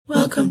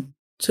Welcome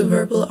to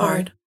Verbal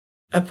Art,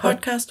 a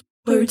podcast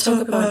where we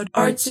talk about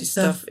artsy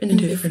stuff in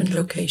different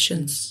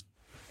locations.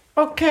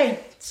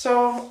 Okay,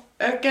 so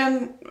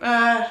again,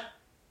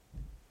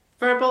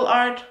 Verbal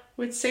Art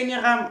with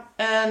Tanja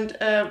and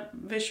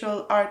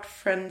visual art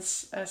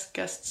friends as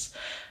guests.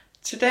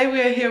 Today we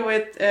are here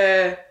with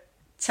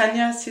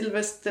Tanja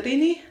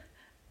Silvestrini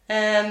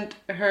and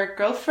her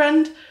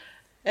girlfriend,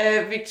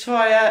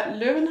 Victoria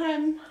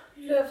Løvheim.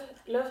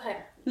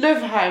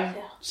 Løvheim,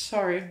 yeah.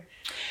 Sorry.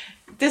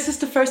 This is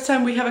the first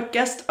time we have a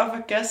guest of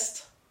a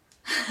guest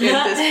in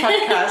this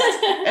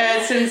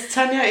podcast. Since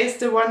Tanja is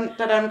the one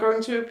that I'm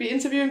going to be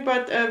interviewing,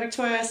 but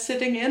Victoria is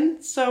sitting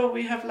in, so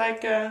we have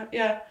like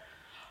the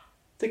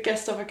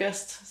guest of a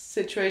guest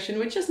situation,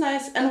 which is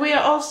nice. And we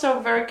are also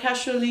very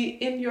casually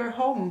in your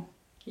home.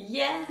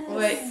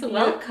 Yes,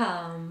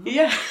 welcome.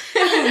 Yeah.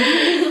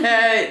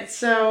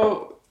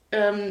 So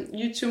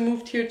you two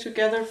moved here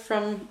together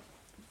from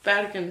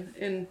Bergen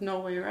in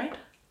Norway, right?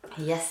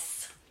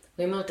 Yes,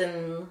 we moved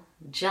in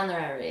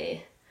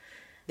January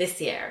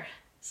this year.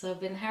 So I've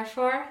been here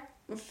for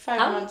 5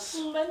 months.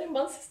 Many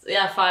months?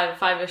 Yeah,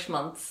 five-ish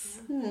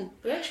months.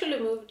 We actually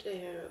moved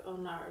here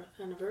on our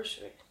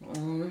anniversary.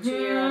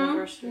 2-year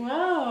anniversary.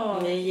 Wow.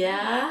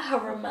 Yeah, how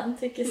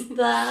romantic is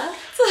that?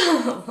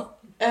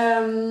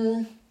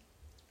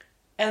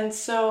 And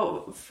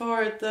so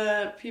for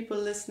the people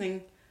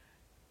listening,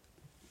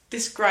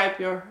 describe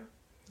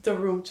the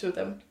room to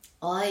them.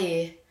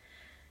 Oi,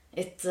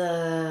 it's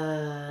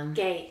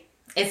Gay.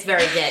 It's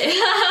very gay.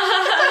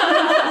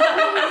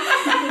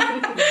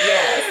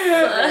 Yes,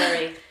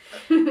 very.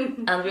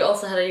 And we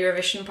also had a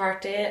Eurovision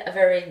party, a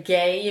very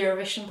gay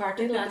Eurovision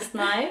party last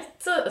night.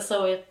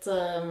 So it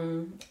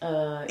carries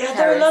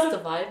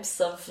the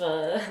vibes of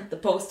the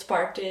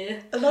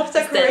post-party. A lot of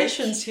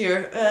decorations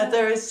here.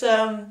 There is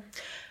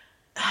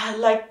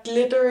like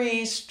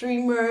glittery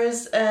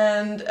streamers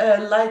and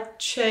light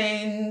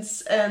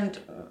chains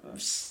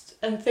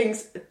and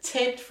things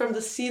taped from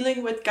the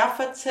ceiling with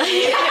gaffer tape.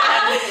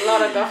 A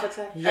lot of gaffer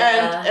tape.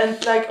 Yeah.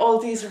 And like all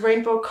these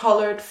rainbow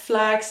colored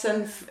flags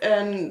and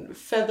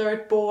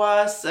feathered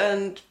boas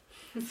and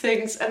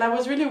things. And I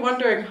was really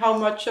wondering how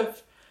much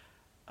of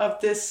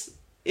this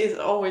is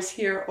always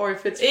here, or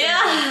if it's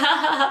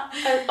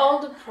And all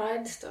the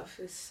pride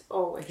stuff is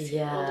always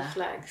here, all the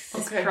flags.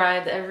 It's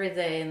pride every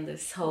day in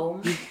this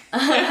home.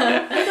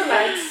 And the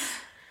lights.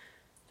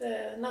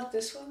 Not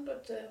this one,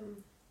 but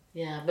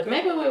yeah, but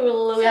maybe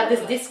we have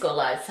this disco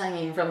lights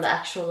hanging from the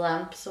actual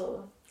lamp,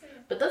 so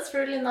but that's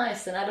really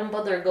nice, and I don't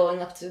bother going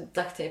up to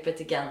duct tape it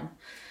again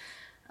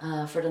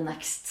for the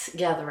next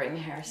gathering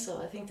here,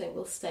 so I think they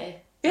will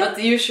stay. Yeah.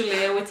 But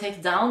usually we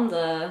take down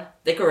the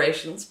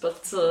decorations,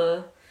 but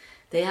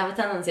they have a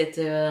tendency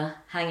to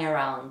hang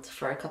around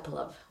for a couple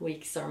of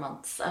weeks or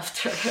months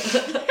after.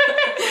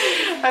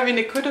 I mean,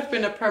 it could have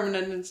been a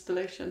permanent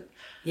installation.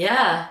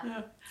 Yeah.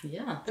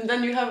 And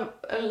then you have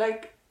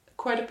like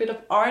quite a bit of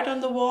art on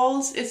the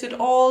walls. Is it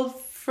all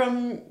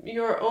from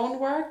your own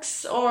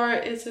works, or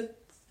is it?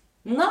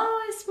 No,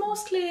 it's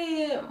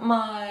mostly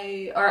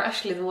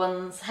actually the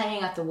ones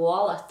hanging at the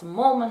wall at the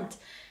moment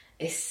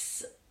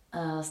is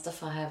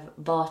stuff I have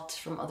bought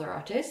from other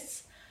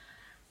artists.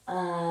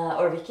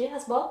 Or Vicky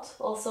has bought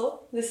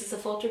also. This is a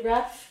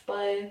photograph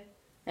by,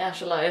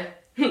 shall I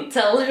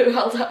tell who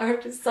all the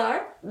artists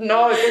are?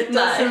 No, it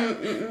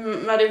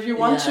doesn't matter. If you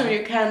want to,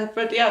 you can.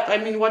 But yeah, I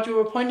mean, what you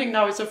were pointing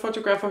now is a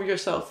photograph of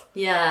yourself.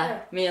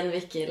 Yeah, me and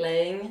Vicky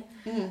laying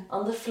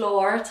on the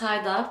floor,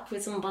 tied up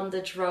with some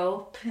bondage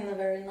rope in a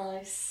very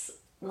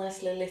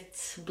nicely lit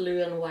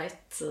blue and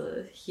white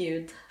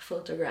hued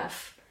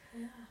photograph.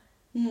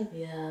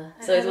 Yeah.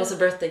 So it was a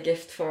birthday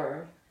gift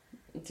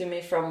to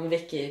me from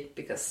Vicky,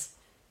 because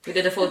we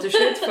did a photo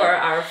shoot for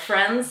our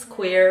friend's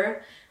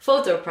queer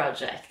photo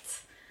project.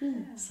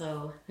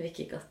 So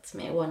Vicky got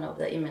me one of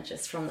the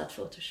images from that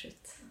photo shoot.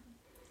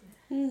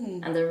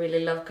 And I really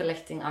love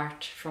collecting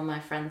art from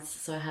my friends,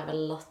 so I have a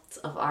lot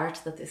of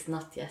art that is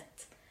not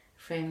yet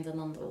framed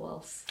and on the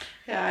walls.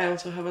 Yeah, I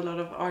also have a lot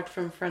of art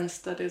from friends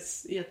that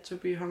is yet to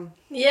be hung.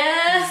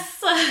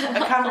 Yes!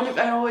 I can't believe,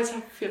 I always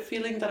have a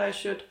feeling that I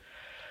should,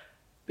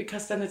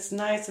 because then it's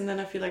nice, and then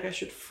I feel like I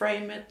should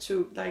frame it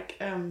to like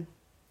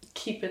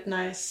keep it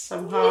nice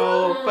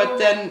somehow. But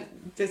then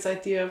this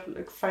idea of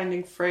like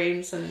finding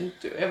frames and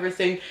do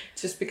everything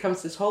just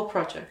becomes this whole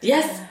project.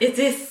 Yes, it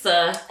is.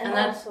 And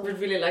I would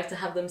really like to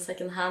have them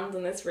secondhand,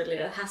 and it's really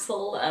a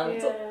hassle.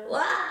 And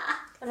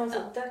and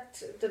also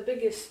the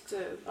biggest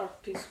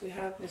art piece we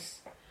have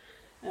is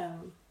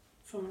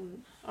from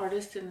an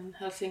artist in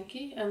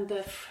Helsinki, and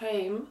the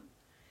frame.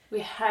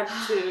 You had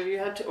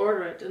to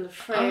order it, and the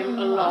frame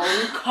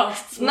alone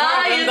costs more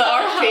than the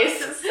art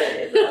piece.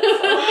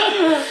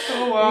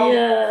 Oh wow!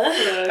 Yeah.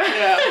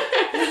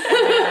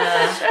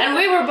 And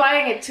we were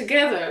buying it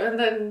together, and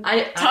then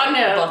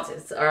Tanja bought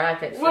it, or I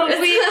paid for it. Well,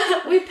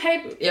 we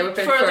paid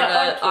for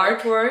the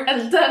artwork,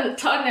 and then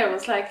Tanja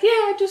was like,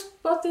 "Yeah, I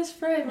just bought this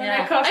frame."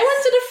 Yeah. And I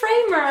went to the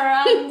framer,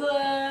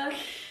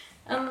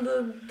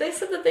 And they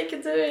said that they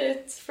could do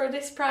it for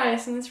this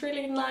price, and it's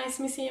really nice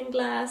museum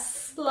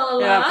glass, la la la.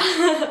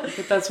 Yeah,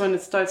 but that's when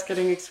it starts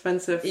getting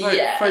expensive.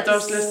 For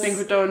those listening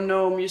who don't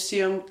know,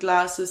 museum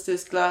glass is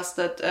this glass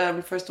that,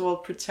 first of all,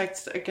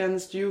 protects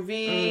against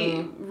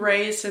UV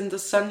rays and the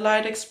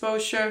sunlight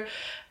exposure.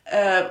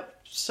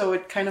 So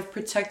it kind of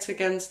protects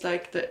against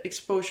like the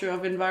exposure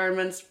of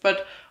environments,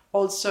 but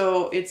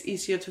also it's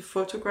easier to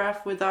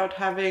photograph without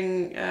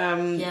having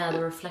the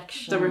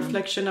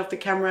reflection of the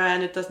camera,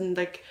 and it doesn't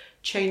like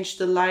change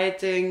the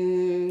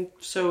lighting,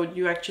 so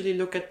you actually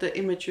look at the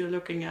image you're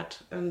looking at,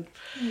 and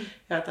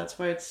that's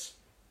why it's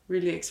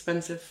really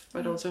expensive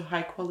but also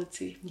high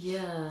quality.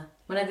 Yeah,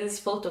 when I did this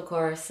photo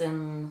course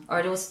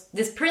there was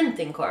this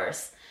printing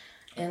course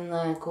in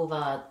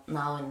Kova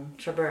now in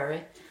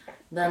February,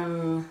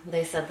 then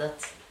they said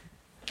that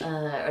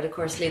or the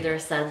course leader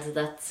said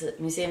that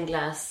museum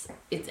glass,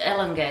 it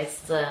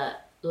elongates the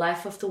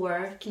life of the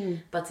work,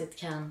 but it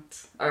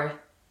can't, or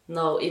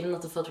no, even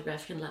not the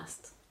photograph can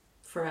last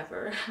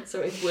forever, so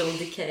it will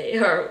decay,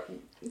 or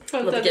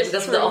not decay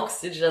because of the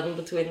oxygen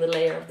between the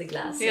layer of the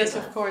glass. Yes,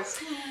 of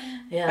course.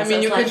 Yeah, I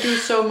mean, you can do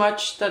so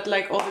much that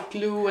like all the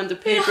glue and the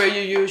paper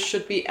you use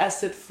should be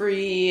acid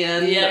free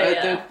and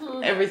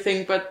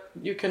everything, but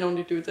you can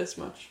only do this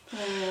much.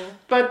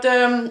 But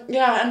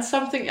and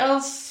something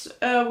else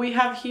we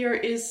have here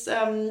is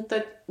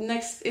that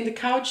next in the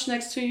couch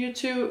next to you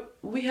two,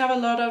 we have a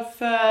lot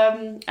of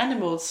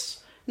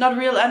animals, not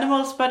real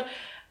animals, but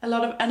a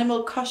lot of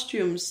animal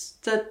costumes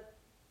that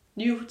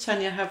you,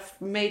 Tanja, have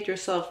made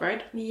yourself,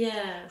 right?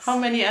 Yes. How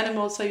many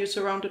animals are you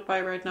surrounded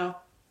by right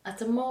now? At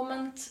the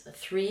moment,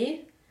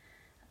 3.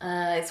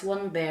 It's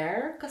 1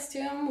 bear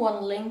costume,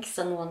 1 lynx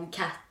and 1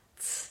 cat.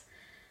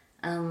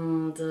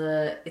 And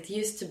it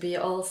used to be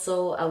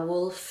also a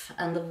wolf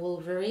and a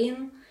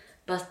wolverine,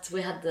 but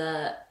we had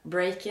the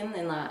break-in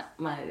in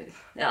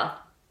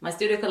my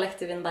studio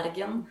collective in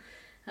Bergen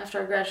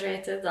after I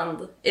graduated,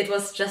 and it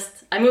was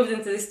just, I moved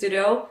into the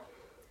studio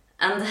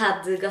and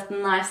had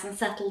gotten nice and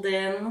settled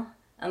in,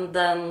 and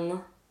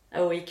then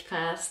a week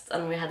passed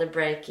and we had a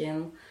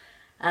break-in,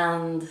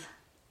 and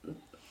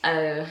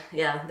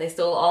they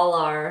stole all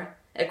our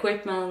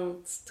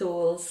equipment,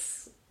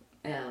 tools,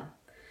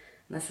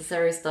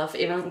 necessary stuff,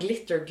 even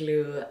glitter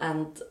glue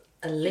and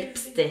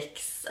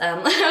lipsticks,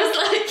 and I was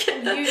like,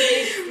 you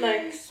did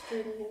like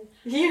spinning.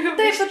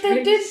 But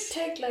they did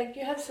take like,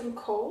 you had some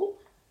coal,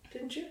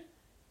 didn't you?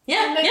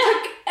 Yeah, and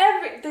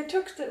they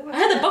took I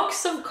had a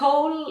box of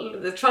coal,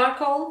 the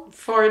charcoal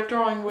for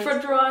drawing,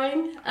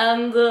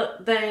 and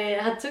they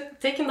had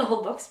taken the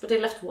whole box, but they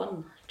left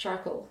 1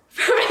 charcoal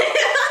for me.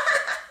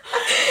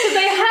 So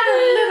they had a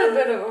little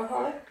bit of a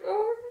heart,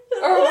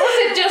 or was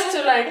it just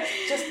to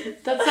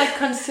that's like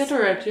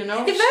considerate, you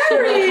know? Very.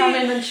 She will come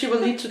in and she will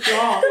need to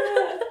draw.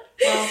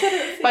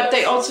 But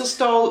they also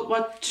stole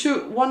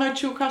 1 or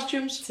 2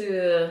 costumes?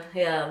 2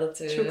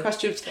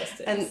 costumes.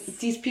 And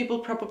these people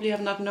probably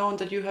have not known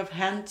that you have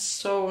hand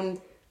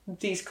sewn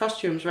these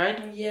costumes,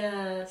 right?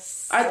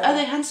 Yes. Are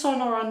they hand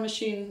sewn or on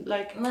machine?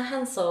 Like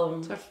hand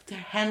sewn. So they're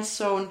hand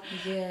sewn,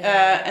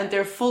 yeah. And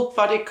they're full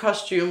body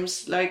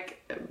costumes,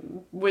 like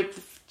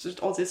with just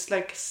all this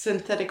like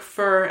synthetic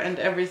fur and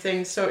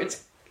everything. So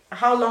it's,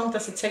 how long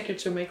does it take you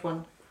to make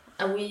one?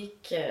 A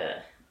week.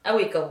 A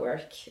week of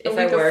work. If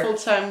I work full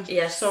time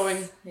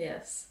sewing.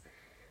 Yes.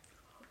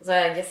 So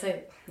I guess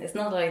it's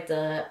not like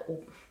the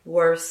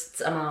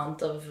worst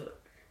amount of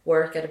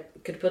work I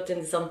could put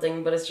into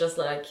something, but it's just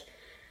like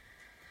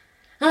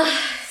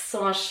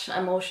so much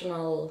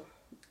emotional,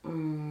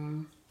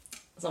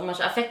 so much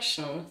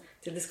affection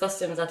to these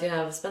costumes that you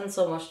have spent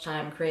so much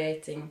time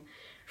creating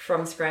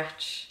from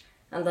scratch,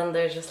 and then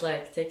they're just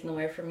like taken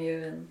away from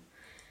you and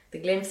the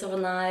glimpse of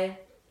an eye.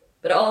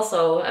 But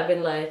also I've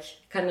been like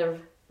kind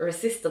of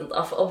resistant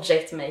of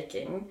object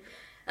making,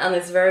 and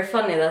it's very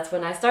funny that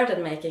when I started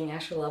making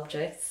actual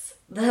objects,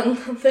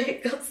 then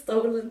they got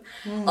stolen.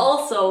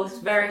 Also, it's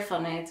very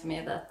funny to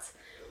me that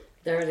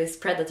there are these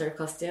predator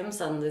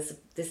costumes, and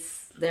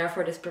they are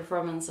for this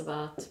performance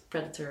about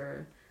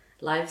predator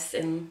lives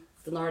in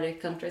the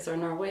Nordic countries, or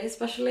Norway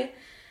especially,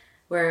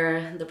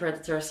 where the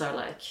predators are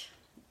like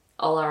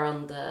all are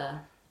on the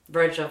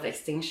verge of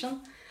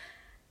extinction,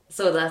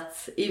 so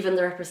that even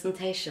the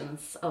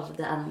representations of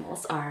the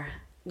animals are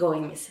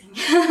going missing.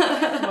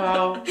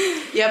 Wow.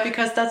 Yeah,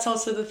 because that's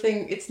also the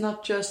thing. It's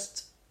not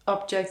just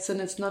objects and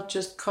it's not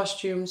just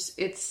costumes.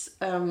 It's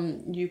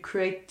you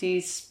create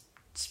these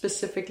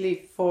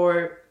specifically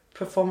for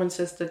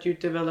performances that you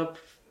develop.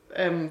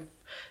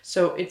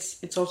 So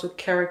it's also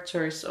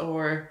characters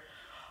or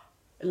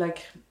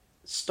like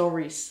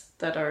stories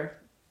that are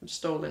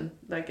stolen.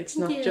 Like it's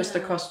not just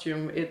a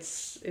costume.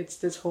 It's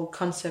this whole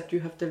concept you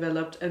have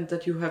developed and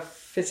that you have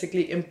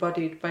physically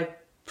embodied by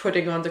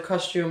putting on the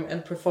costume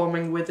and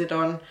performing with it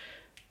on,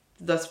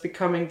 thus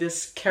becoming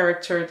this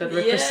character that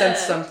represents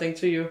something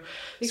to you.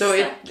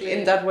 Exactly. So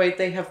in that way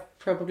they have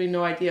probably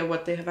no idea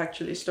what they have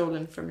actually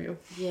stolen from you.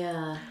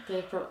 Yeah,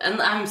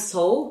 and I'm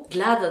so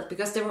glad that,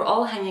 because they were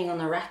all hanging on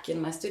a rack in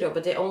my studio,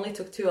 but they only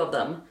took 2 of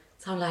them.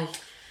 So I'm like,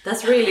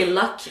 That's really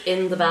luck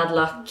in the bad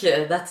luck.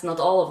 That's not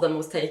all of them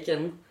was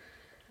taken.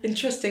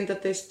 Interesting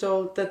that they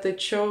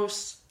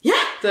chose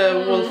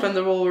the Wolf and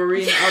the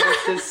Wolverine out of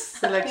this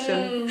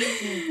selection.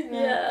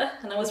 Yeah,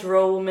 and I was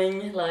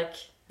roaming like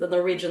the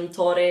Norwegian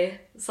Tory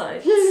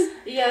site.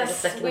 Yes,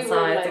 the second we were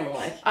site like, and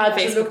like I had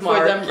to Facebook look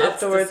for them markets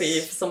afterwards. to see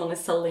if someone is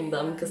selling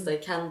them because they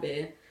can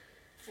be.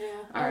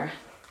 yeah.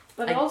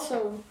 But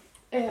also,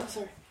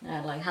 sorry.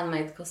 Yeah, like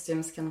handmade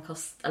costumes can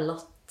cost a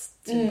lot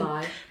to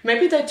buy.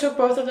 Maybe they took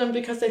both of them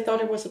because they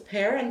thought it was a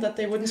pair and that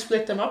they wouldn't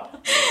split them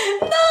up.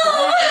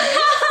 No!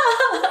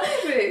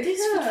 Maybe. This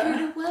would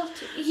really well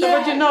to...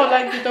 But you know,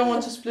 like you don't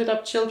want to split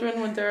up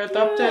children when they're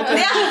adopted.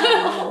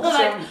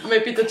 So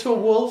maybe the two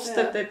wolves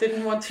that they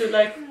didn't want to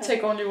like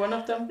take only one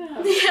of them.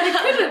 Yeah. They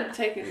could have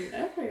taken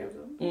every of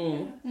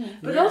them.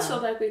 But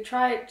also, like, we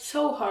tried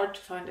so hard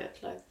to find it.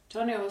 Like,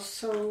 Tanja was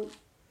so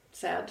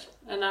sad,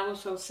 and I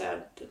was so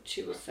sad that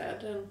she was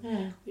sad,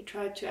 and we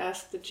tried to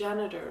ask the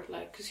janitor,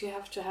 like, because you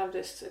have to have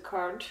this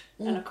card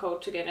and a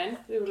code to get in.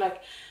 We were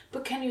like,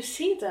 but can you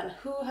see then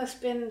who has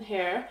been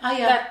here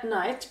that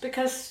night?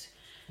 Because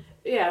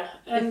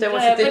and if there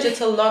was a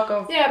digital lock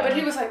of but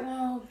he was like,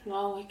 no,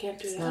 I can't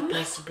do it's that. not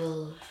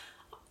possible.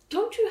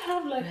 Don't you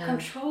have like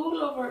control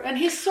over? And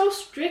he's so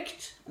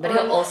strict. But he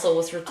also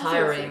was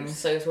retiring,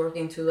 so he was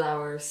working 2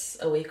 hours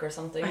a week or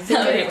something. I think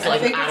it's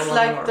don't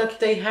like work. that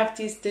they have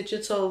these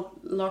digital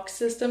lock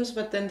systems,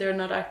 but then they're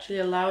not actually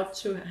allowed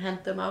to hand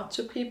them out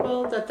to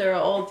people. That there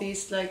are all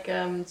these like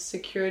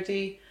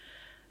security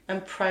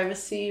and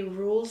privacy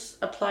rules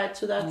applied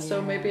to that.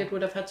 So maybe it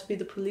would have had to be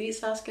the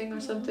police asking or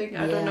something.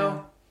 I don't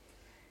know.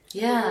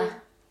 Yeah,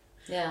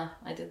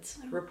 I did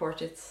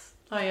report it.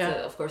 Oh yeah. So,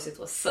 of course it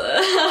was...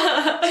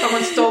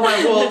 Someone stole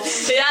my wolves.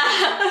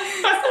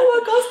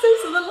 Someone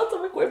costumes and a lot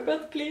of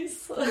equipment,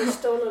 please. He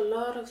stole a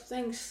lot of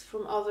things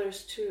from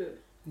others too.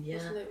 Yeah.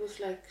 And it was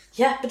like...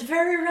 Yeah, but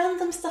very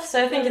random stuff.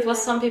 So I think it was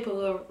some people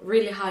who were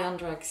really high on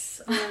drugs.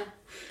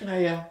 Oh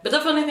yeah. But the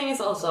funny thing is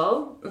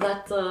also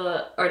that,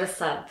 or the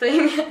sad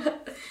thing,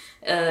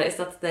 is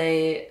that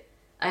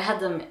I had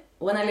them,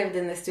 when I lived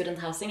in the student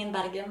housing in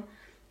Bergen,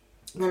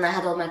 then I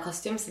had all my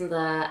costumes in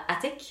the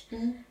attic,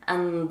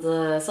 and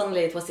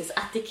suddenly it was this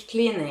attic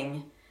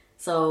cleaning.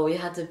 So you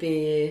had to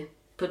be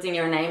putting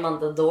your name on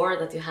the door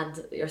that you had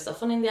your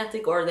stuff on in the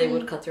attic, or they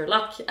would cut your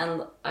lock,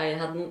 and I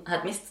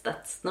had missed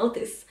that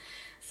notice.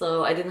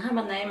 So I didn't have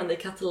my name, and they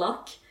cut the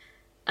lock,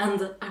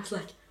 and I was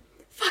like,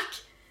 fuck!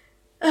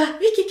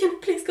 Vicky, can you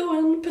please go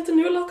and put a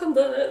new lock on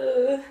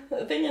the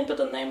thing and put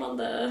a name on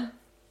the...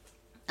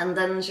 And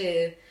then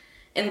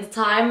in the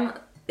time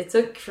it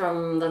took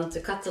from them to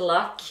cut the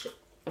lock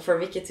for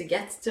Vicky to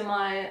get to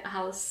my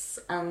house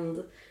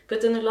and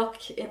put a new lock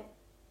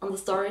on the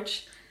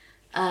storage,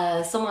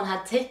 someone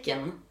had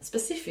taken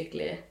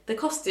specifically the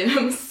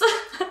costumes.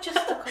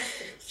 Just the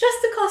costumes.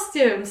 Just the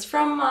costumes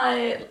from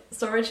my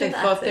storage. They in the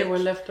thought attic. they were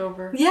left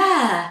over.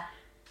 Yeah.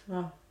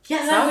 Wow.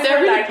 Yes. Now we they're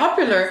were really like-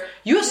 popular.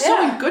 You're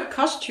so in good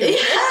costumes.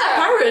 Yeah,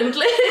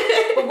 apparently.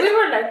 But we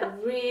were like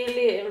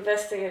really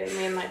investigating,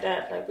 me and my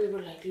dad. Like we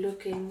were like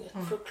looking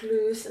for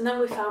clues, and then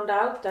we found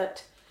out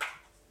that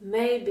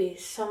maybe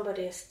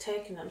somebody has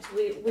taken them. So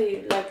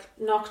we like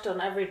knocked on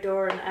every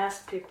door and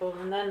asked people,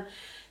 and then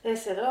they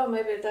said, "Oh,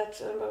 maybe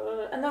that's," blah, blah,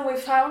 blah. And then we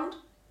found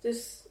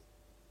this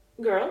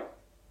girl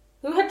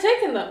who had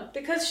taken them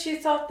because she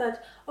thought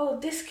that, oh,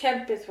 this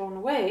can't be thrown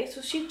away,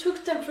 so she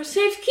took them for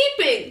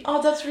safekeeping.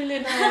 Oh, that's really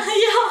nice. Yeah.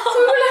 So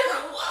we were like,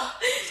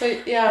 what? So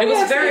yeah, It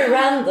was very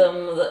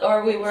random,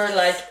 or we were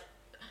like,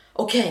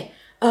 okay,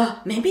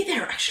 maybe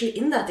they're actually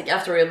in that.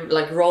 After we were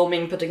like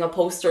roaming, putting up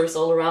posters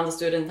all around the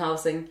student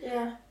housing.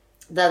 Yeah.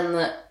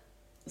 Then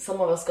some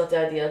of us got the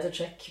idea to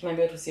check.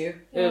 Maybe it was you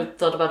who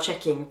thought about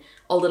checking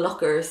all the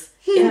lockers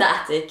in the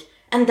attic,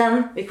 and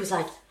then it was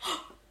like,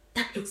 oh,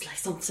 that looks like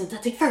some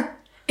synthetic fur.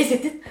 Is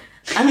it?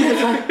 And it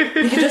was like,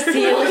 you could just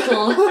see a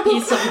little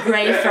piece of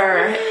grey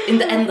fur in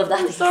the end of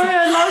that. sorry,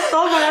 I lost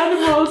all my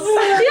animals.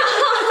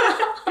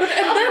 And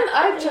then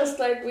I just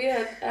like, we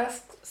had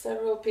asked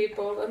several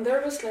people, and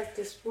there was like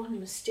this one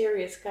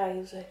mysterious guy who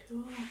was like,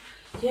 oh,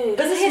 yeah,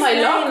 this is my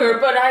locker,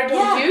 but I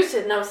don't use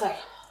it. And I was like,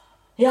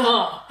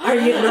 are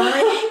you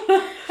lying?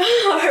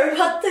 Or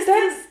what is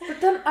this?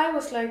 But then I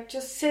was like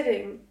just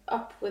sitting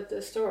up with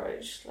the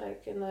storage,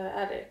 like in the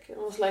attic, and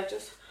was like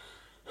just...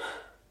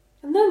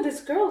 And then this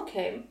girl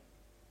came,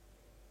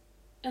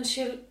 and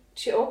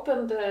she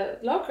opened the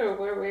locker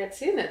where we had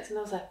seen it, and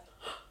I was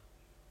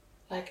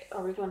like,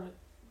 are we going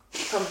to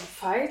come and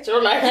fight?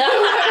 Or like...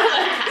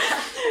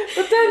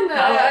 But then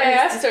I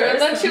asked her, and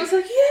then she was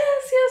like,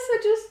 yes, I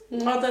just...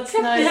 Oh, that's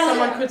nice.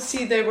 Someone could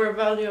see they were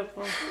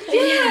valuable.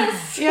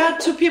 Yes! Yeah,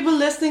 to people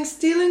listening,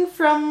 stealing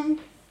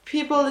from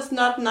people is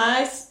not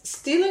nice.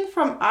 Stealing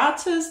from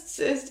artists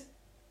is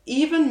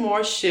even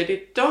more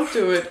shitty. Don't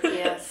do it.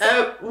 Yes.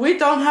 We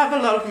don't have a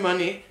lot of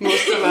money,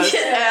 most of us,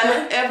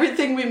 and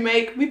everything we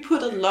make, we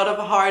put a lot of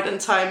heart and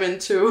time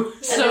into. And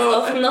it's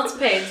often not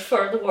paid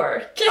for the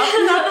work.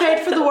 Often not paid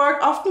for the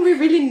work. Often we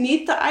really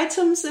need the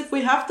items if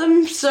we have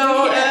them.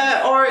 So,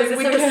 or this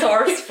is a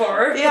source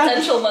for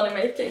potential money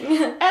making.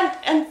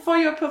 And for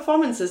your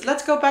performances,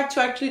 let's go back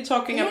to actually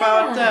talking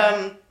about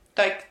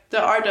like the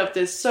art of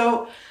this.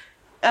 So.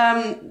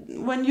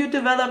 When you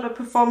develop a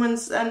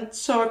performance and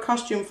sew a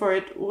costume for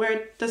it,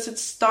 where does it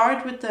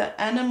start with the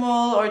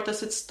animal, or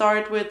does it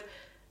start with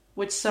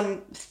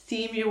some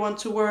theme you want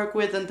to work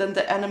with, and then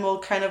the animal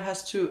kind of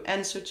has to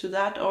answer to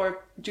that, or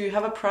do you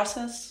have a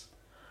process?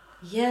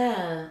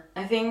 Yeah,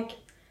 I think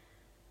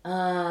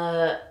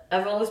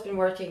I've always been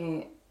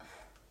working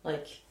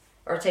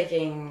or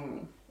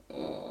taking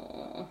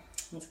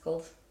what's it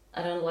called?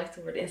 I don't like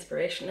the word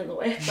inspiration in a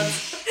way, but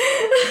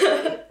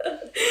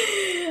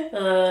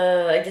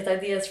I get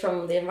ideas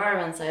from the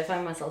environments I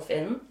find myself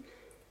in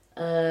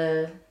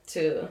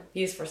to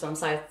use for some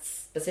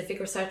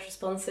site-specific or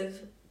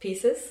site-responsive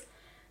pieces.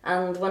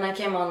 And when I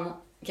came to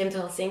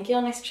Helsinki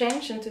on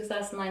exchange in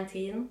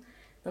 2019,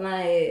 then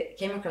I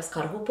came across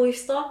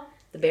Karhupuisto,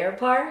 the bear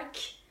park.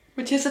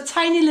 Which is a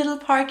tiny little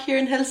park here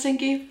in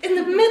Helsinki. In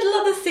the middle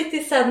of the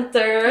city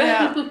center.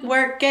 Yeah,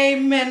 where gay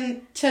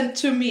men tend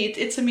to meet.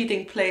 It's a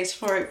meeting place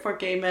for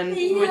gay men,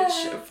 which,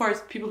 for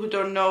people who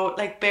don't know,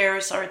 like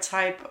bears are a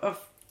type of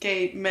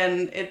gay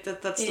men.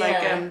 That's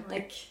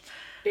like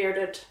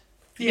bearded.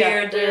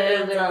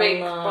 Bearded, they're big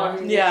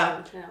bodies.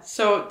 Yeah.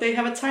 So they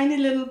have a tiny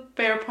little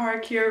bear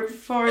park here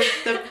for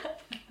the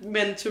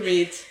men to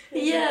meet.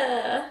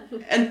 Yeah.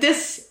 And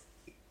this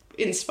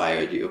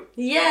inspired you.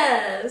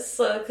 Yes,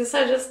 because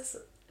I just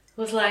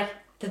was like,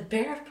 the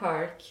bear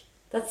park,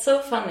 that's so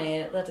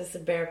funny that it's a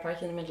bear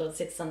park in the middle of the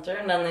city center.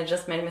 And then it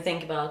just made me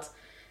think about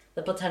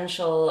the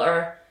potential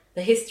or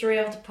the history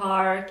of the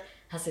park.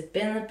 Has it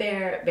been a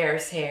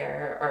bear's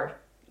hair, or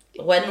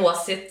when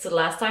was it the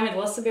last time it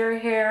was a bear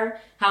hair?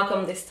 How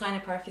come this tiny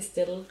park is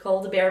still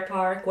called the bear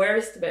park? Where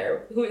is the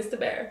bear? Who is the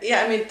bear?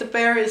 Yeah, I mean, the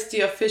bear is the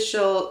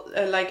official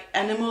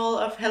animal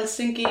of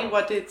Helsinki.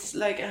 What it's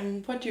like,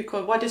 what do you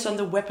call? What is on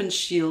the weapon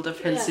shield of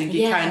Helsinki?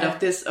 Yeah. Kind of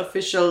this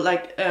official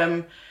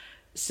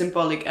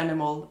symbolic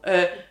animal.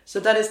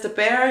 So that is the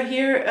bear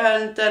here,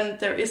 and then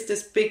there is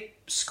this big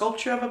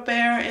sculpture of a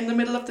bear in the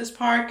middle of this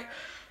park.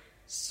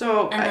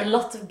 So a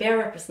lot of bear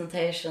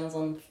representations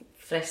on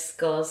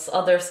frescoes,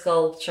 other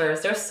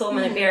sculptures. There's so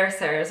many bears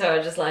here. So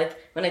I just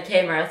when I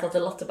came here, I thought a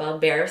lot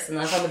about bears, and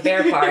I found the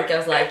bear park. I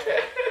was like,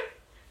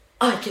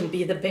 I can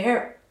be the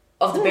bear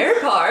of the bear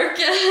park.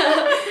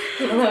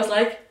 And I was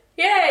like,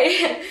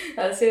 yay!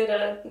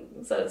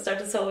 So I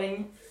started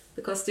sewing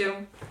the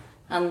costume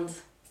and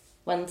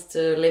went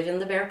to live in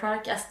the bear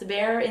park as the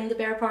bear in the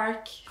bear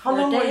park. How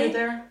long were you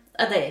there?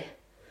 A day.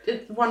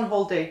 One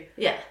whole day?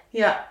 Yeah.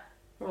 Yeah.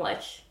 From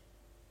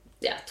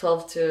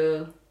 12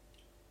 to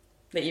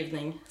the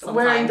evening.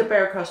 Wearing the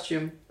bear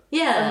costume?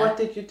 Yeah. And what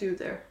did you do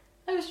there?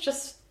 I was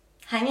just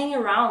hanging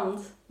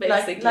around,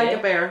 basically. Like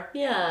a bear?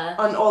 Yeah.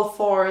 On all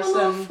fours? On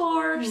all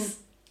fours.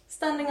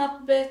 Standing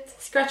up a bit,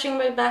 scratching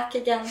my back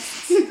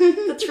against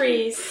the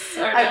trees.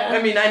 I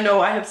mean, I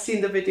know, I have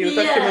seen the video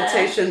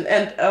documentation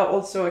and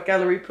also a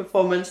gallery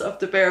performance of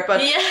the bear, but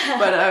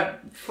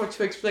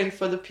to explain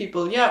for the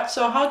people. Yeah,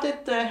 so how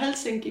did the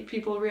Helsinki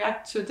people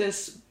react to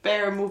this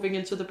bear moving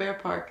into the bear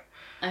park?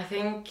 I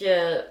think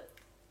they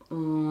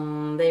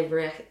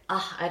react...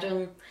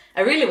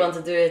 I really want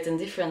to do it in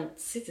different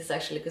cities,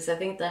 actually, because I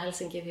think the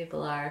Helsinki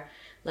people are,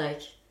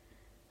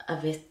 a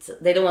bit...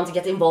 They don't want to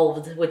get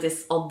involved with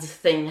this odd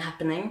thing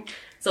happening.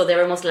 So they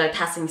were mostly,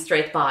 passing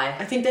straight by.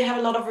 I think they have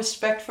a lot of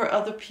respect for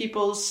other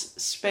people's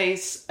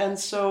space. And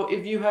so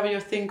if you have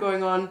your thing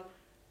going on,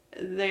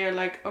 they are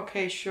like,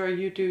 okay, sure,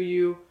 you do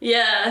you.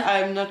 Yeah.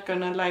 I'm not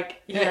gonna,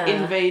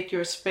 invade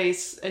your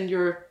space and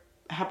your...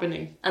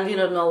 happening. And you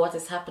don't know what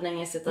is happening.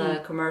 Is it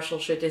a commercial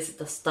shoot? Is it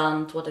a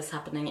stunt? What is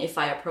happening if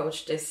I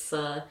approach this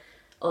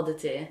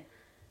oddity?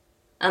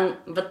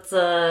 But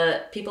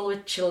people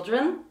with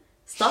children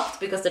stopped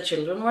because the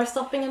children were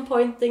stopping and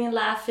pointing and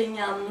laughing,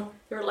 and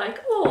they were like,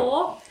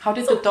 oh. How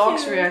did so the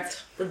dogs cute.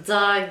 react? The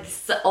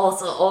dogs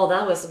also,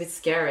 that was a bit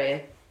scary.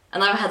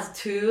 And I've had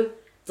 2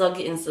 dog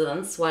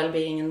incidents while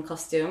being in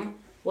costume.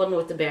 One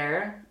with the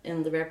bear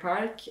in the bear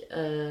park.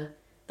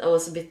 That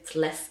was a bit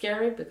less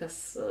scary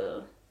because...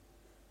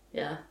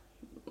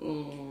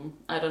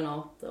 I don't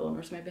know. The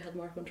owners maybe had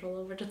more control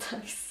over the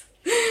dogs.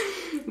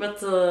 But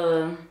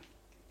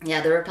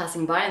they were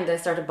passing by and they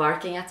started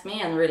barking at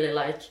me and really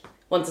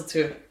wanted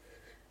to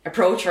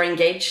approach or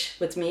engage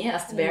with me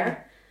as the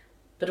bear.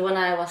 But when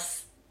I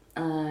was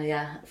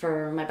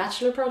for my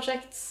bachelor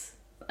project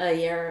a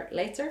year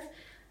later,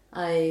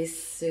 I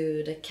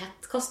sewed a cat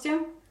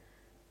costume,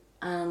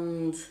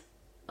 and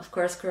of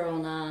course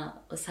Corona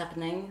was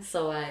happening,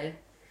 so I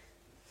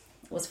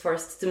was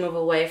forced to move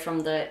away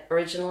from the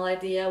original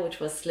idea, which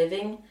was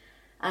living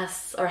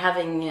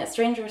having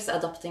strangers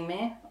adopting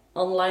me,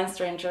 online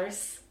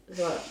strangers.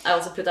 I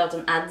also put out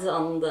an ad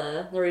on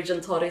the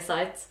Norwegian Tory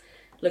site,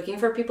 looking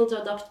for people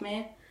to adopt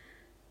me.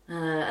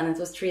 And it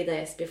was 3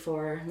 days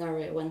before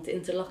Norway went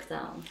into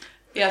lockdown.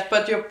 Yes,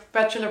 but your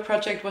bachelor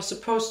project was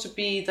supposed to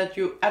be that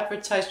you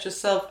advertised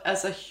yourself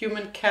as a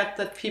human cat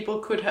that people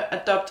could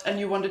adopt, and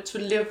you wanted to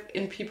live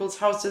in people's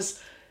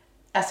houses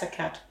as a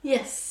cat.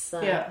 Yes.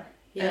 Yeah.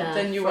 And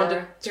then you for wanted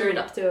a period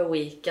up to a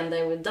week, and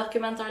they would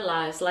document our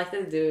lives like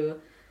they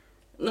do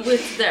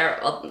with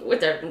their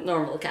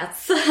normal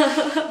cats.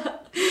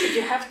 Did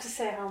you have to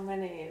say how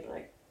many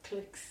like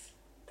clicks?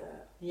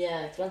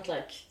 Yeah, it went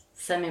like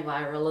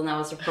semi-viral, and I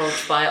was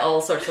approached by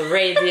all sorts of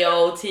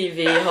radio,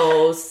 TV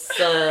hosts,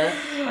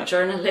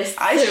 journalists.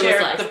 I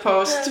shared the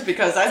post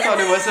because I thought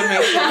it was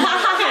amazing.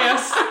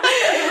 Yes.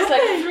 It was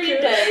like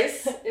 3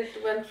 days.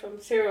 It went from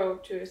 0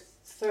 to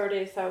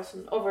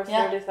 30,000, over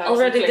 30,000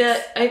 already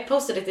clicks. I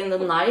posted it in the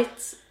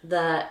night,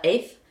 the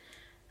 8th,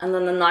 and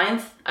then the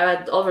 9th I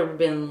had already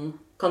been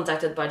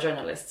contacted by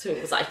journalists who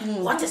was like,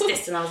 what is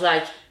this? And I was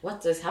like,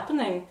 what is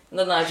happening? And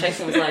then I checked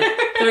and it was like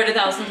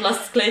 30,000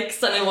 plus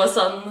clicks, and it was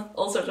on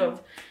all sorts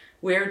of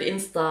weird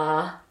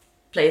Insta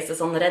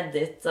places on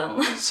Reddit.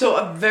 And so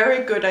a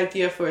very good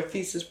idea for a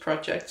thesis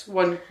project,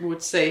 one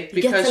would say,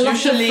 You get because a lot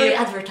of usually free a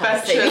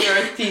advertising.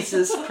 bachelor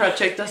thesis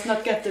project does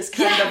not get this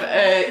kind of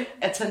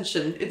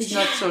attention. It's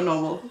not so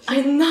normal.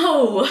 I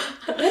know.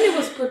 Then it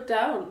was put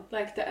down,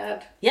 like the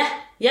ad.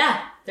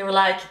 Yeah. They were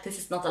like, this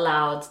is not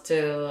allowed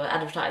to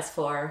advertise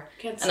for.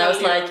 Can't And I was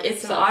sell like,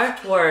 it's an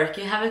yourself. artwork.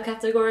 You have a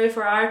category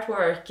for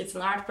artwork. It's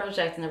an art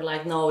project. And they were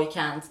like, no, we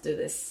can't do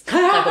this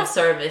type of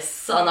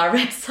service on our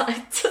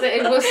website. So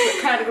it was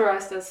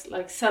categorized as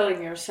like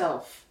selling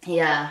yourself.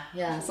 Yeah,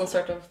 some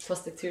sort of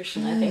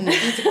prostitution, I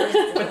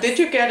think. But did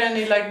you get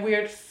any like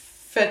weird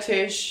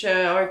fetish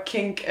or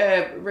kink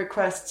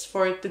requests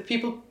for it? Did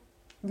people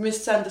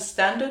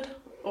misunderstand it,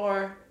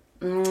 or?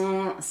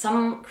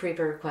 Some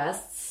creepy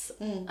requests,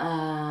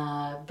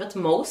 but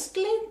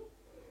mostly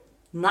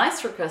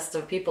nice requests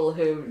of people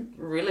who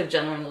really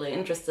genuinely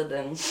interested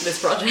in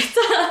this project.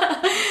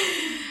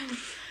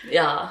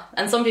 Yeah,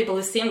 and some people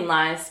who seemed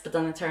nice, but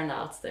then it turned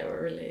out they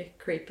were really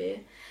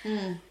creepy.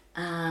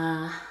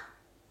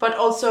 But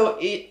also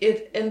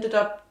it ended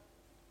up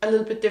a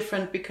little bit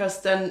different,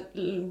 because then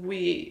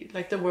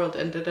the world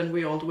ended and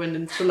we all went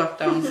into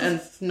lockdown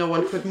and no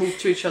one could move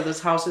to each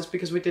other's houses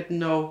because we didn't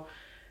know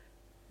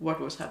what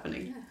was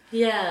happening.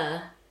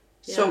 Yeah.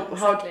 So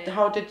exactly.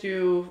 how did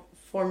you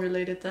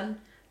formulate it then?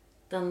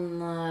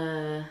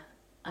 Then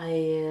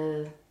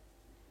I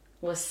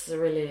was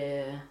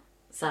really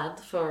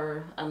sad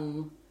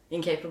and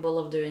incapable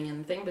of doing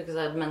anything, because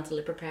I had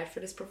mentally prepared for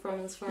this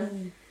performance for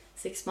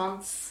 6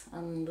 months,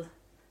 and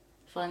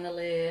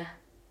finally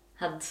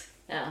had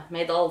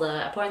made all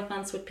the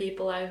appointments with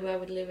people who I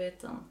would live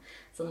with, and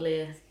suddenly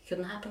it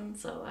couldn't happen.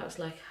 So I was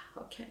like,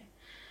 okay.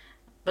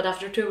 But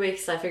after 2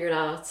 weeks I figured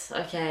out,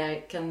 okay,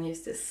 I can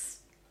use this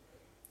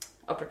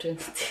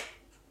opportunity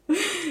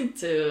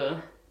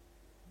to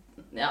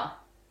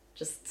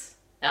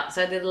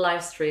so I did a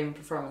live stream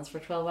performance for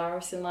 12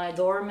 hours in my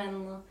dorm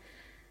in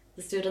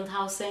the student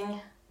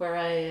housing, where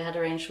I had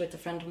arranged with a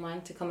friend of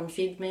mine to come and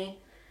feed me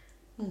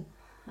in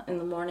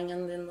the morning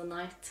and in the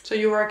night. So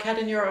you were a cat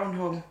in your own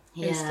home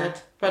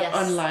instead, but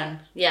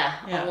online. Yeah,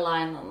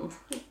 online.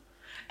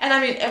 And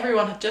I mean,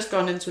 everyone had just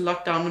gone into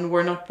lockdown and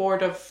were not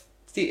bored of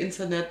the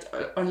internet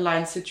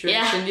online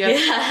situation yet.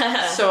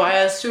 Yeah. So I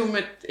assume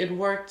it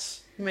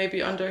worked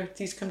maybe under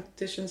these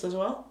conditions as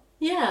well.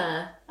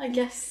 Yeah, I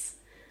guess.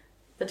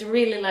 But I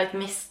really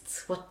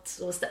missed what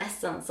was the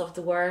essence of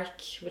the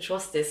work, which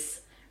was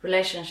this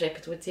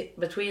relationship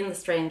between the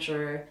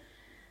stranger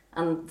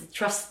and the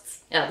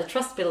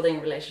trust building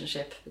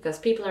relationship, because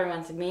people are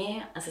inviting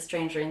me as a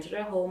stranger into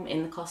their home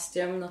in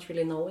costume, not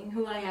really knowing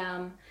who I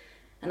am,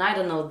 and I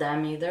don't know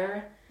them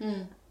either,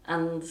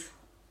 and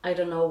I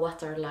don't know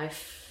what our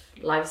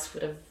lives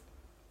would have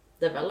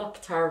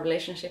developed, how our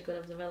relationship would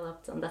have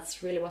developed, and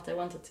that's really what I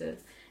wanted to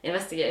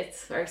investigate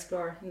or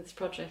explore in this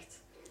project.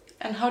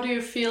 And how do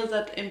you feel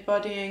that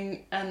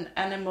embodying an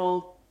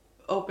animal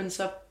opens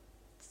up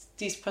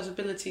these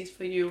possibilities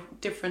for you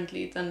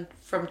differently than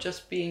from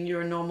just being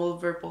your normal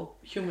verbal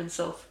human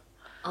self?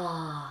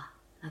 I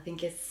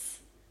think it's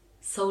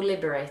so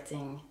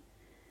liberating,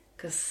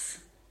 because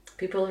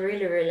people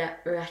really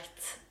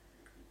react,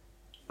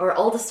 or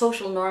all the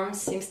social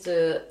norms seems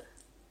to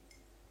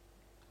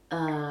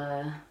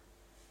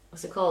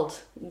what's it called?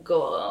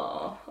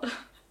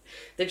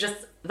 They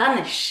just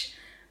vanish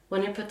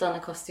when you put on a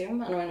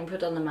costume and when you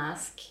put on a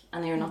mask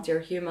and you're not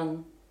your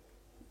human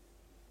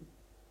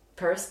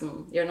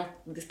person. You're not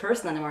this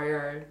person anymore,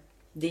 you're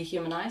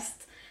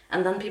dehumanized.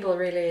 And then people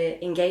really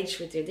engage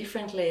with you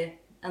differently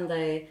and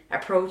they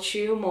approach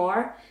you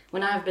more.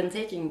 When I've been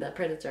taking the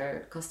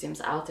predator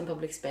costumes out in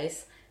public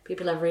space,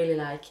 people are really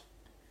like,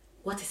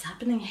 what is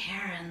happening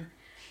here? And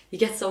you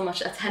get so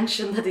much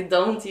attention that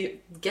you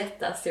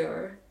get as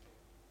your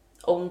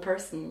own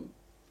person,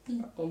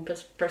 own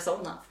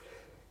persona.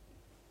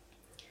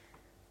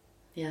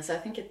 Yeah, so I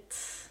think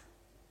it's...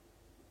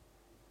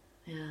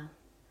 Yeah.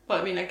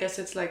 Well, I mean, I guess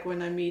it's like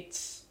when I meet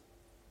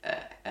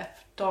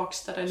F. dogs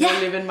that I know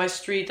live in my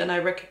street, and I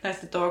recognize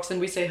the dogs, and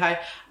we say hi.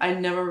 I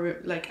never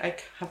I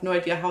have no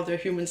idea how their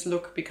humans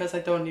look because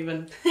I don't even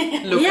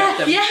look at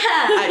them.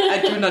 I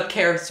do not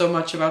care so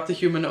much about the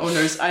human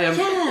owners. I am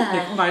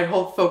my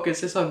whole focus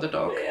is on the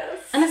dog. Yes.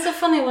 And it's so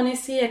funny when you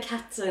see a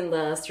cat in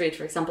the street,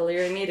 for example,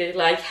 you're immediately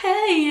like,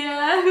 "Hey,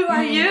 who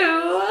are you?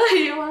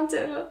 You want to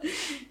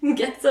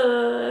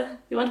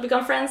you want to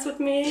become friends with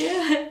me?" I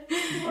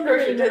wonder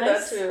if you did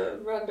that to a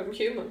random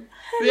human.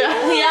 Yeah.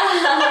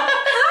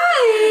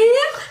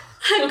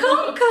 Hi,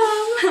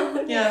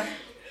 come. Yeah.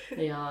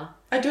 Yeah.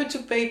 I do it to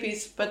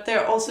babies, but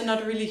they're also not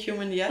really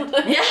human yet.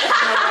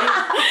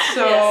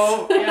 So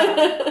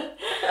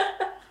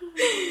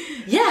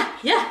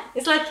Yeah.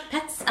 It's like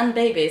pets and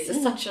babies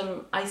is such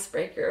an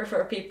icebreaker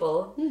for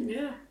people.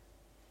 Yeah.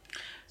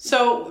 So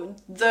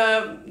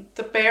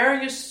the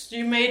bear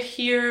you made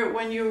here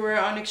when you were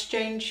on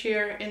exchange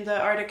here in the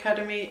Art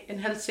Academy in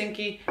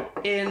Helsinki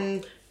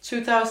in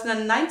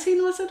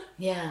 2019, was it?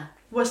 Yeah.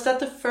 Was that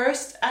the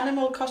first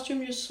animal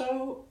costume you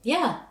saw?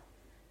 Yeah.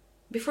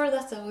 Before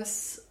that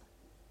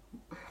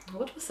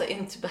what was I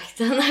into back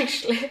then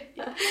actually?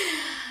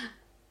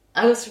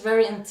 I was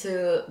very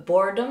into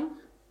boredom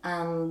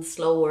and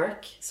slow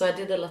work. So I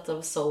did a lot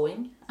of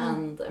sewing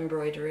and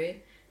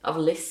embroidery of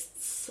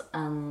lists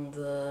and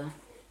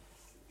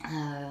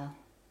and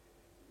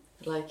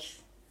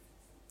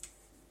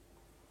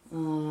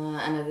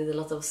I did a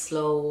lot of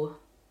slow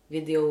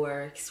video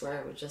works where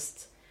I would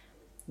just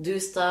do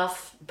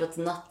stuff, but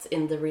not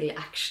in the real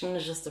action,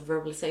 just the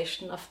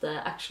verbalization of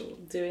the actual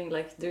doing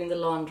the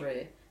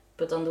laundry,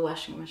 put on the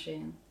washing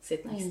machine,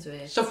 sit next to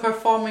it. So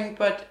performing,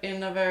 but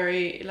in a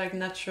very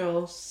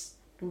natural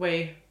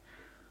way.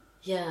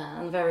 Yeah,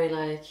 and very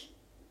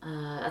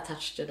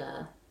attached to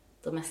the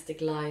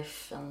domestic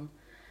life and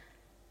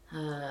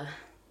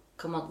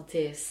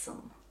commodities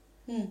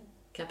and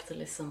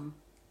capitalism.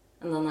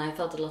 And then I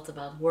thought a lot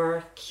about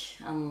work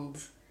and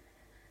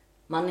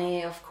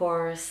money, of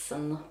course,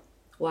 and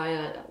why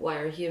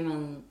are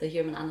the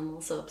human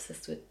animal so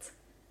obsessed with,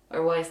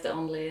 or why is the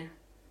only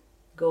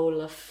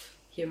goal of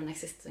human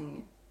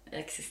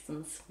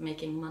existence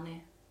making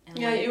money?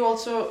 Yeah, you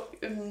also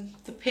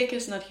the pig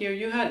is not here.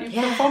 You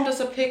performed as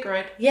a pig,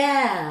 right?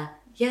 Yeah.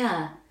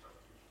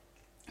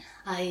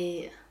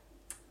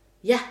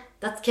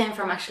 That came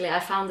from I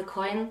found a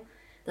coin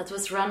that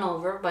was run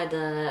over by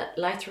the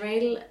light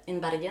rail in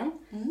Bergen,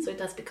 so it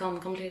has become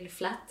completely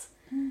flat.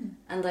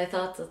 And I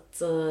thought that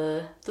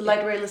the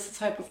light rail is a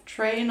type of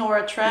train or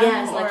a tram.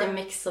 Yeah, it's like a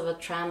mix of a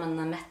tram and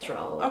a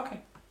metro. Okay.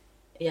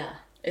 Yeah,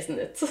 isn't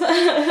it? Maybe.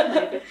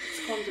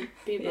 It's called the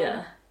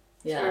B-Bahn.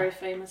 Yeah. It's very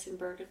famous in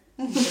Bergen.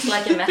 It's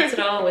like a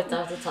metro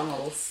without the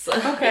tunnels.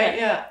 Okay,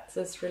 yeah.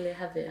 So it's really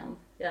heavy and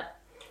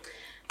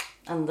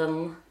And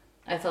then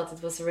I thought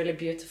it was a really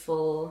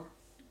beautiful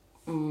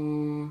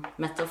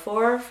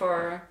metaphor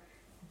for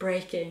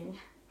breaking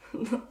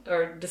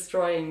or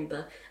destroying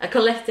a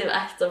collective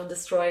act of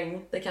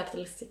destroying the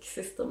capitalistic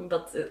system,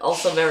 but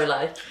also very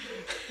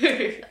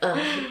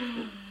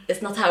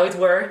it's not how it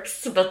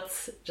works,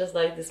 but just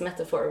this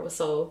metaphor was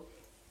so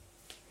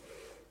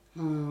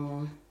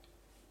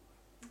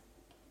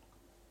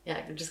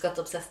I just got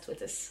obsessed with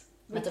this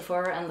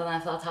metaphor, and then I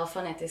thought how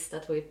funny it is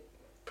that we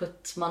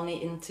put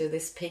money into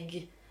this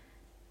pig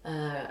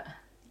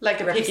like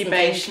a piggy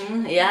bank.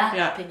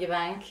 Piggy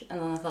bank.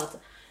 And then I thought,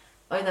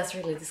 oh, that's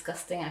really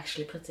disgusting,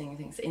 actually putting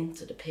things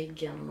into the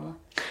pig. And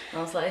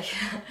I was like,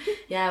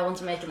 I want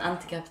to make an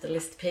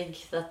anti-capitalist pig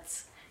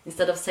that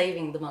instead of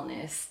saving the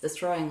money is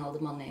destroying all the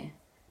money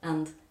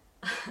and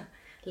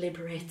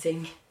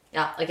liberating.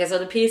 Yeah, okay, so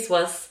the piece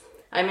was,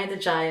 I made a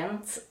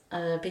giant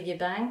piggy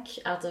bank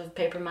out of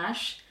paper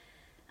mache,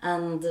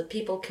 and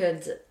people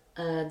could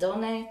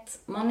donate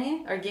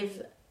money or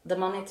give the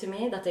money to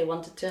me that they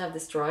wanted to have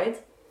destroyed,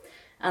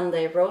 and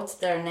they wrote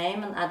their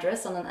name and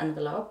address on an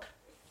envelope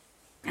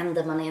and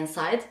the money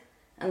inside,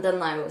 and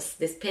then I was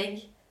this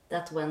pig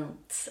that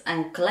went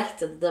and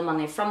collected the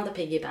money from the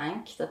piggy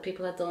bank that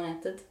people had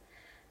donated,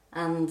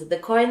 and the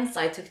coins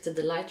I took to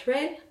the light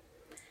rail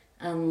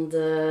and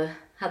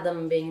had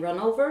them being run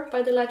over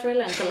by the light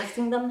rail and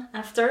collecting them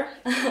after.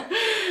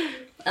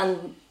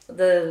 And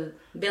the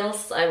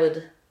bills I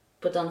would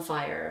put on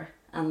fire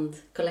and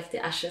collect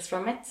the ashes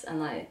from it,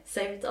 and I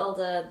saved all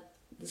the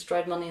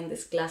destroyed money in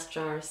these glass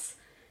jars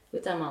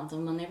with the amount of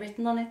money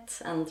written on it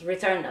and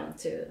returned them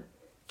to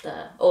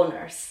the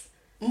owners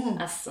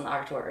as an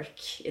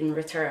artwork in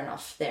return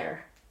of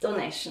their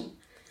donation.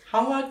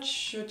 How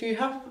much do you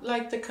have,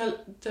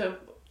 the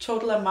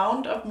total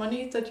amount of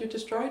money that you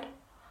destroyed?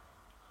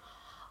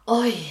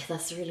 Oi,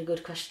 that's a really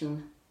good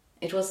question.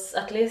 It was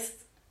at least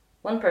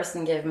one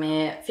person gave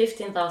me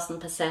 15,000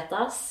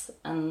 pesetas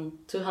and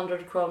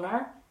 200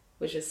 kroner,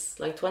 which is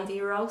like 20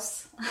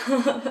 euros.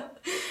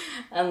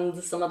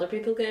 And some other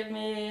people gave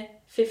me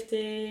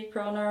 50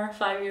 kroner,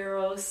 5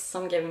 euros.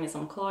 Some gave me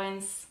some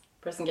coins.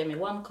 Person gave me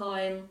 1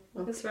 coin.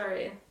 It's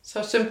very...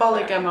 So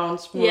symbolic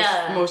amounts,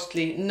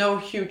 mostly. No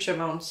huge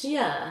amounts.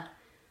 Yeah.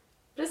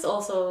 But it's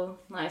also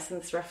nice in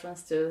this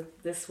reference to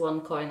this one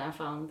coin I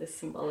found, this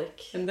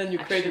symbolic. And then you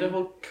created a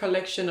whole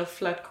collection of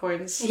flat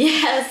coins.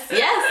 Yes.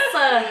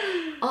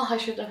 I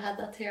should have had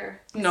that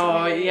here.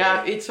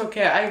 It's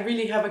okay. I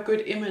really have a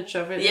good image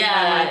of it in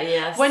my mind.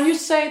 Yes. When you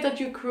say that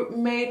you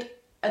made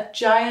a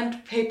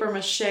giant paper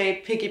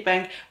mache piggy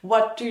bank,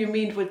 what do you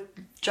mean with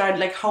giant?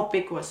 Like, how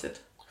big was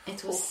it?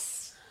 It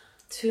was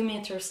 2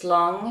 meters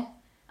long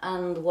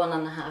and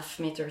 1.5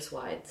 meters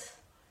wide.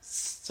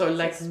 So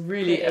like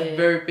really a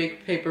very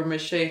big paper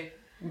mache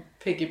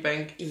piggy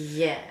bank.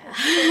 Yeah.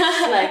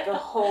 It's like a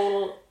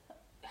whole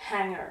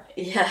hanger.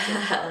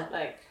 Yeah.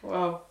 Like,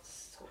 wow.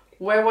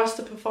 Where was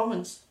the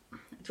performance?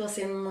 It was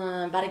in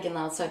Bergen,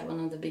 outside one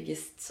of the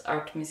biggest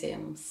art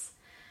museums.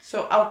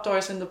 So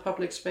outdoors in the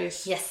public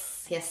space.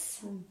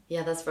 Yes.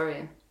 Yeah, that's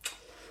very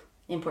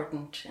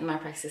important in my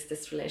practice,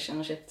 this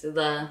relationship to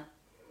the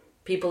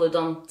people who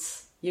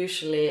don't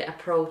usually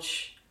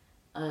approach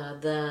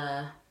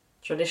the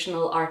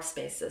traditional art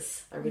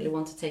spaces. I really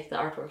want to take the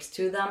artworks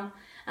to them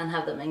and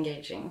have them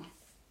engaging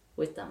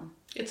with them.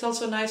 It's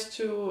also nice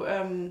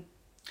to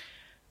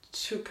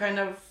kind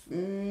of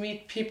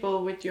meet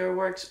people with your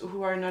works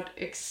who are not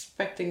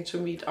expecting to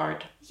meet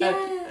art. Yes.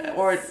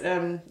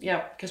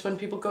 Because when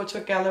people go to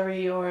a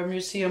gallery or a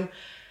museum,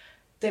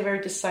 they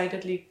very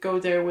decidedly go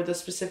there with a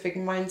specific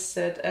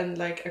mindset and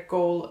like a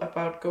goal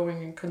about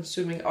going and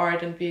consuming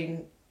art and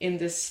being in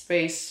this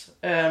space,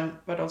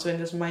 but also in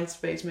this mind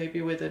space maybe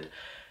with it.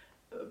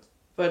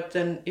 But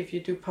then if you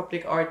do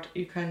public art,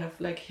 you kind of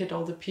like hit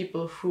all the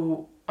people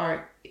who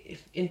are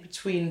in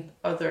between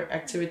other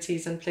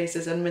activities and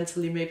places and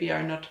mentally maybe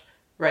are not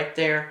right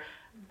there.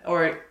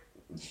 Or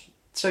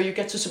so you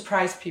get to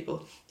surprise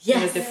people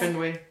in a different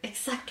way.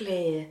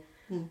 Exactly.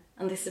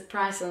 And this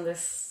surprise and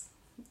this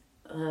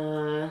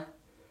I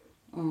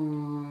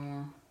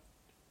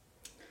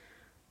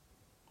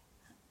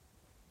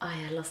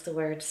lost the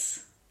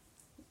words.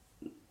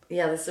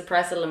 Yeah, the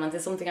surprise element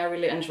is something I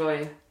really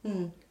enjoy.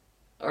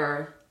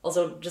 Or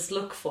also just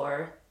look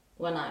for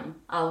when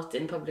I'm out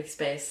in public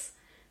space.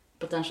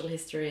 Potential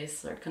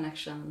histories or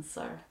connections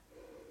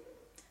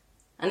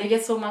and you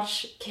get so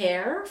much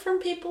care from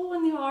people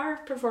when you are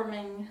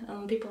performing,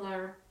 and people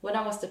are, when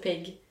I was the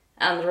pig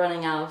and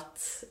running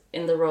out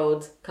in the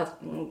road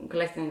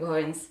collecting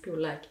coins, people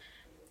were like,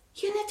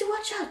 you need to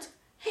watch out,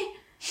 hey,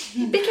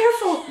 be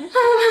careful.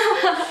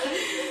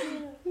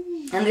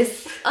 And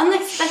these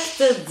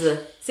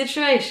unexpected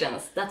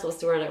situations, that was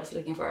the word I was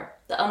looking for,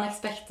 the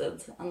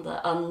unexpected and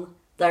the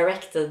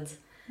undirected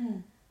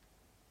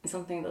is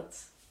something that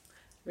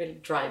really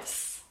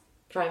drives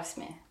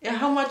me. Yeah,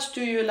 how much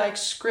do you like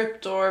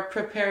script or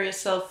prepare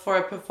yourself for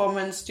a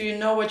performance? Do you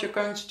know what you're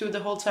going to do the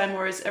whole time,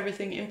 or is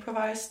everything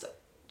improvised?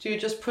 Do you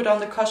just put on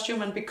the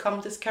costume and become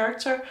this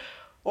character,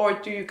 or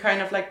do you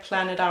kind of like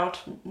plan it out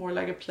more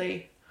like a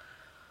play?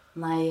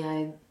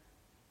 I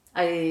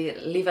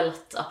leave a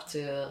lot up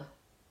to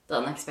the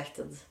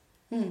unexpected.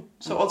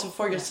 So also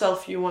for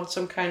yourself, you want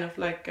some kind of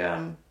like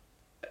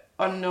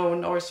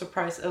unknown or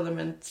surprise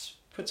element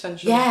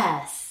potentially.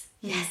 Yes,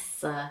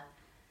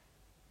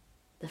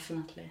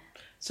 definitely.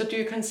 So do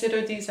you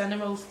consider these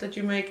animals that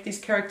you make, these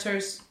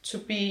characters, to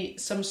be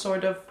some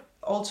sort of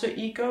alter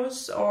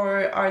egos,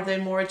 or are they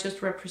more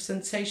just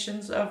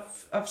representations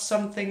of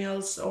something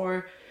else,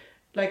 or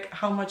like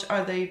how much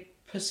are they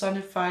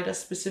personified as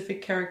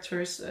specific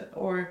characters,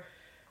 or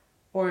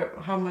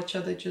how much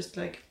are they just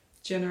like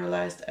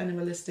generalized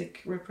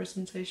animalistic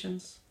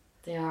representations?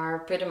 They are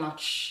pretty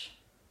much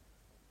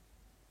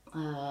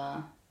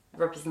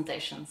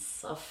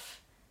representations of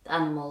the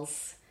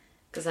animals,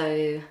 because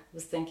I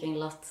was thinking a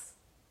lot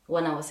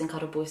when I was in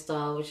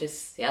Karabousta, which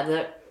is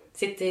the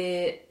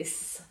city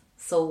is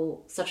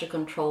such a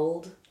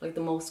controlled, like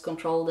the most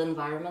controlled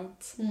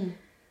environment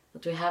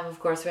that we have. Of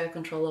course, we have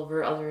control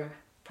over other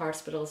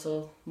parts, but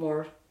also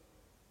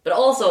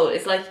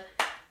it's like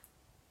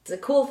the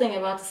cool thing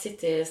about the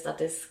city is that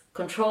it's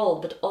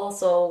controlled, but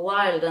also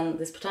wild, and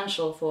this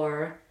potential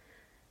for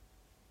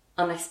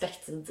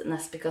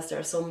unexpectedness because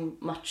there's so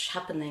much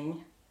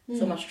happening,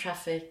 so much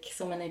traffic,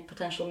 so many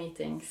potential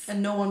meetings,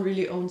 and no one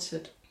really owns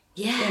it.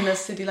 In a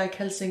city like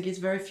Helsinki, it's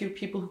very few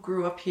people who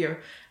grew up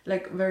here.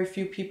 Like, very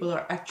few people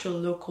are actual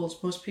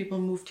locals. Most people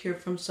moved here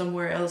from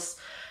somewhere else.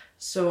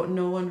 So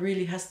no one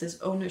really has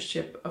this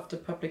ownership of the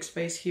public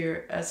space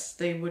here as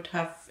they would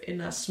have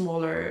in a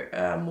smaller,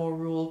 more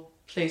rural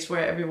place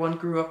where everyone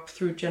grew up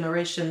through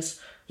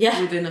generations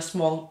within a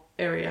small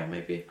area,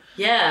 maybe.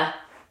 Yeah.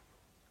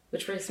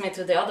 Which brings me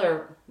to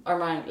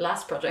my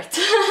last project.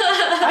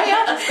 Oh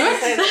yeah, that's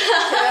good.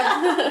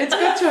 It's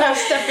good to have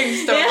stepping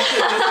stones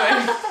in this way.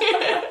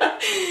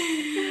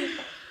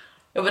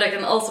 But I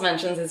can also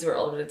mention, since we're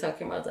already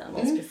talking about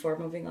animals before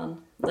moving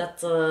on,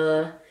 that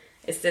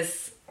it's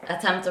this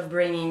attempt of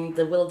bringing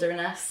the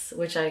wilderness,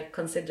 which I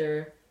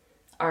consider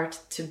art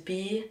to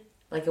be,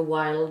 like a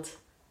wild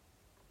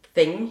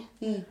thing,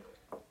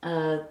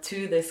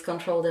 to this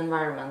controlled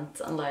environment,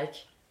 and like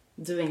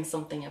doing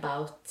something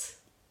about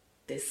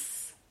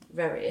this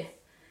very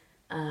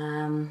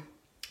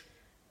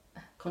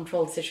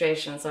controlled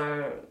situations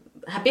are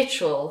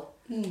habitual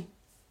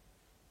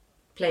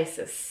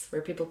places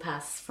where people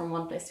pass from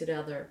one place to the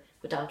other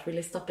without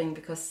really stopping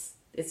because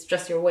it's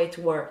just your way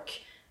to work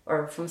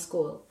or from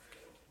school.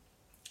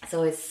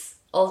 So it's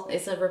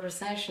a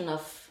representation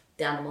of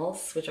the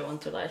animals, which I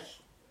want to like.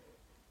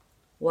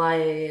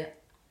 What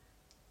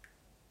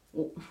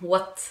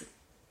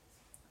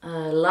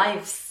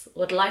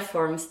life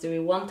forms do we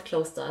want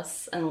close to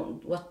us,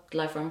 and what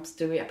life forms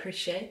do we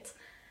appreciate,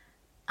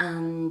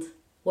 and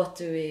what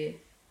do we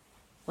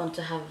want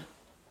to have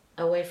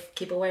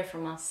keep away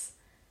from us,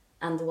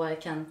 and why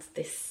can't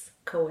this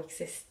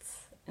coexist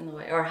in a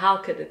way, or how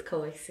could it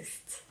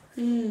coexist?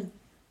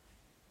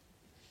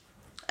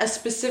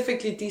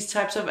 Specifically these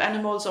types of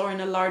animals, or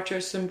in a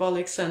larger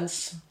symbolic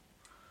sense?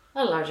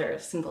 A larger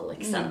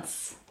symbolic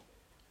sense,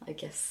 I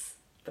guess.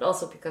 But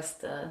also because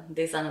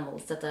these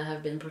animals that I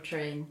have been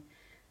portraying,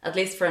 at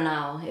least for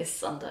now,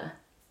 is on the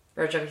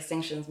verge of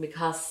extinction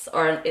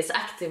or is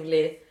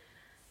actively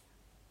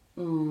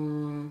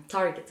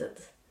targeted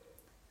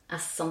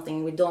as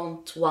something we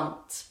don't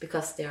want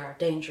because they are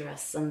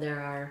dangerous and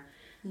there are,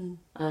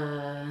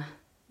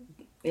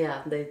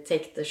 they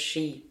take the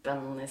sheep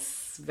and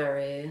it's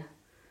very,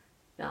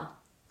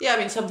 Yeah, I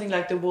mean, something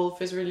like the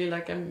wolf is really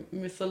like a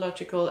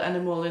mythological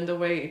animal in the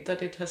way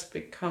that it has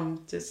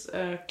become this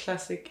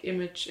classic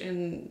image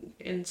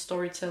in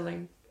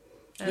storytelling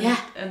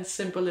and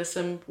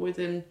symbolism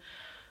within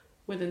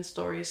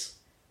stories.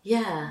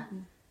 Yeah,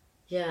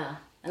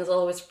 and it's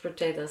always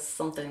portrayed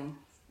as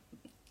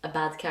a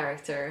bad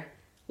character,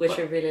 which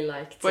we really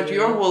like. But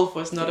your wolf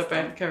was not a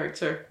bad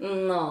character.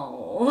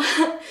 No,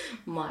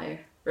 my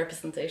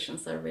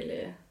representations are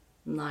really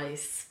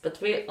nice, but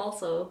we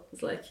also,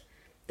 it's like,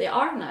 they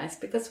are nice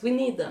because we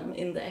need them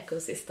in the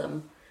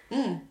ecosystem.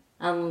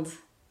 And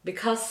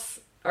because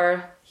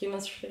our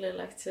humans really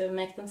like to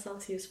make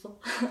themselves useful.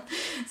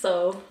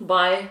 So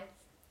by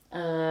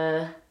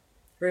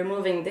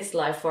removing this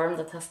life form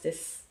that has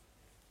this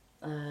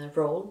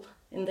role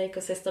in the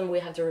ecosystem, we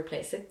have to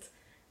replace it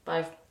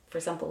by, for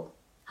example,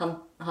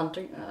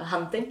 hunting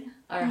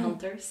our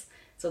hunters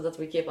so that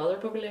we keep other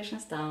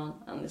populations down,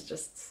 and it's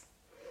just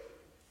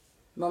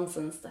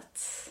nonsense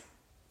that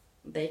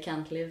they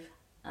can't live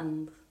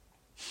and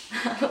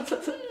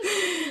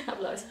have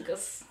lives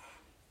because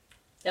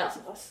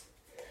of us.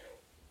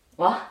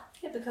 What?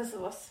 Yeah, because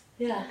of us.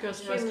 Yeah.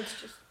 Because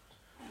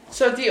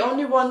so the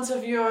only ones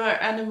of your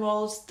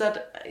animals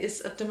that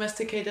is a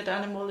domesticated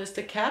animal is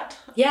the cat?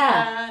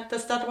 Yeah.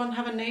 Does that one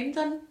have a name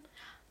then?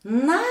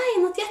 No,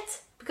 not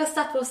yet. Because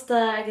that was the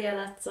idea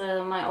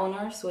that my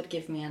owners would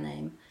give me a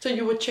name. So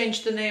you would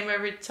change the name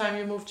every time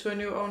you moved to a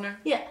new owner?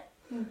 Yeah.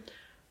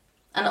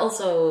 And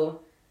also,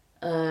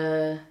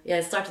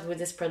 it started with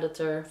this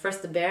predator.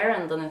 First the bear,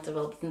 and then it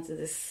developed into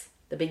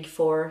the Big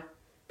Four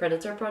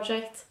predator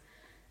project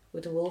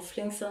with the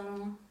wolflings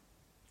and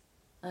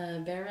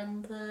bear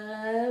and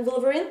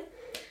wolverine.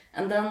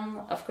 And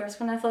then, of course,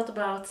 when I thought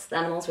about the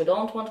animals we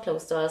don't want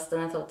close to us, then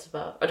I thought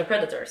about, or the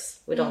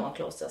predators we don't want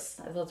close to us.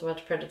 I thought about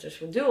the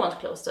predators we do want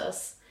close to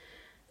us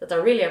that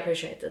are really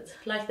appreciated,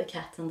 like the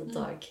cat and the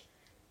dog.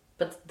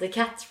 But the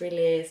cat's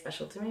really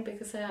special to me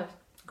because I have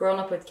grown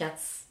up with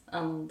cats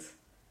and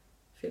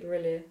feel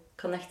really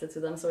connected to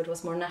them, so it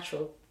was more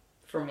natural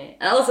for me.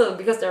 And also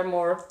because they're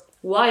more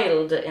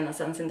wild in a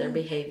sense in their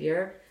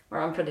behavior,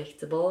 more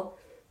unpredictable,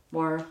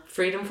 more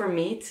freedom for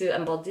me to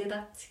embody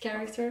that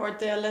character. Or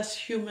they're less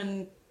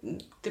human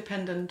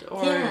dependent,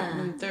 or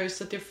there's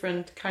a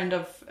different kind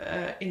of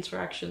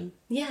interaction.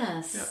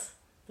 Yes,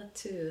 that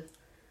too.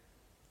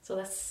 So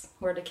that's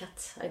where the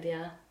cat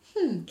idea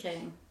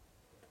came.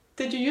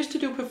 Did you used to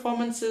do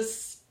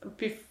performances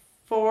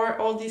before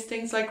all these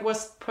things? Like,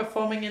 was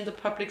performing in the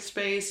public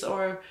space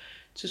or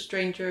to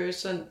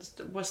strangers, and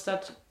was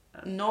that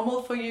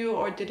normal for you,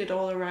 or did it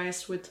all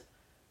arise with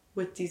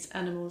these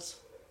animals?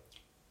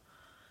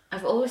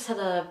 I've always had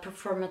a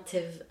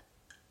performative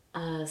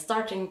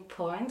starting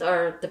point,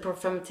 or the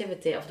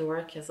performativity of the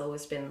work has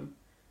always been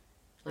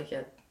like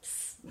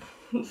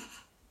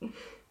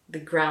the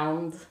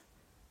ground,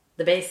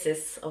 the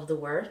basis of the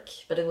work,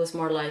 but it was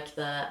more like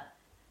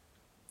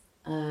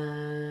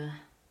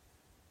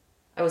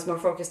I was more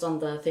focused on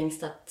the things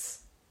that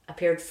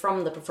appeared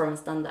from the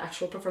performance than the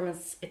actual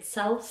performance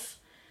itself.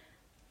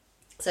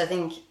 So I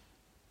think,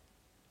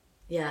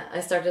 I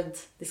started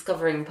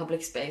discovering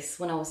public space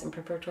when I was in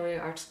preparatory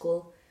art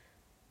school,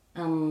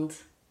 and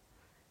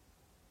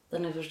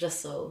then it was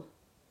just so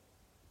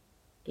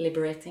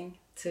liberating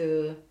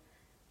to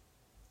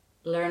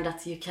learn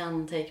that you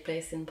can take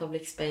place in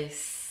public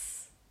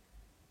space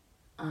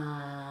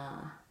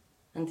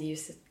and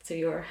use it to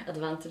your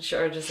advantage,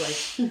 or just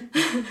like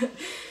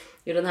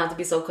you don't have to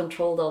be so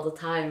controlled all the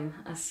time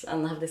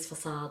and have this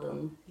facade,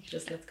 and you can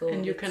just let go.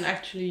 And you can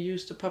actually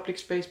use the public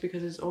space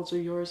because it's also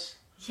yours.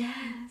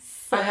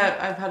 Yes.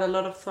 I've had a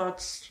lot of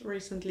thoughts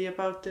recently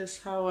about this,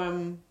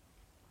 how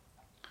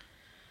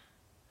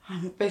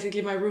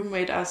basically my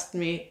roommate asked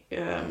me,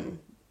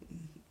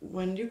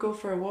 when you go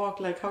for a walk,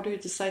 like, how do you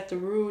decide the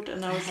route?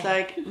 And I was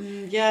like,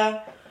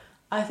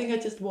 I think I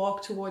just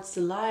walk towards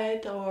the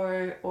light,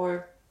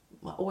 or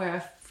where I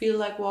feel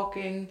like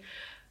walking,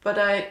 but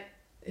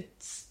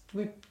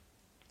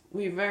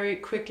we very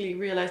quickly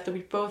realized that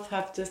we both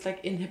have this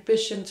like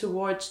inhibition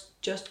towards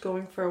just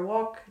going for a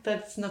walk, that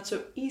it's not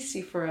so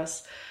easy for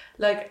us.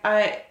 Like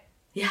I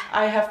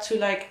have to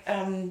like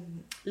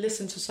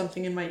listen to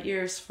something in my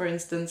ears, for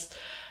instance,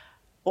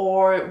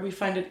 or we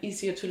find it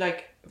easier to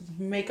like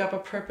make up a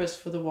purpose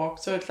for the walk.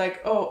 So it's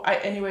like, oh, I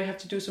anyway have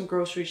to do some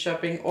grocery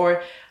shopping,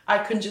 or I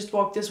can just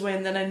walk this way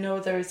and then I know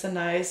there is a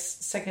nice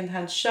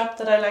secondhand shop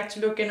that I like to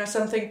look in or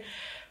something.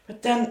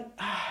 But then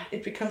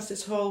it becomes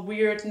this whole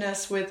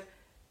weirdness with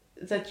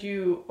that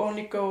you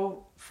only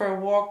go for a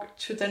walk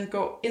to then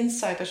go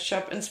inside a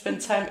shop and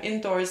spend time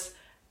indoors,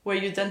 where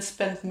you then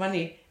spend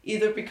money,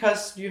 either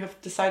because you have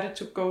decided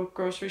to go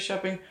grocery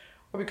shopping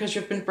or because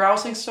you've been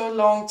browsing so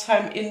long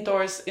time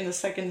indoors in a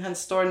secondhand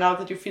store now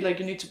that you feel like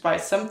you need to buy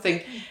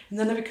something. And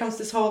then it becomes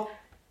this whole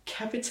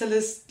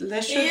capitalist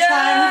leisure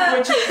time,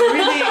 which is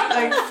really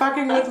like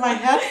fucking with my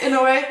head in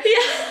a way.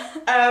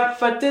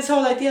 But this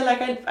whole idea,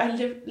 like I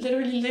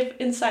literally live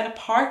inside a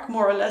park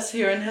more or less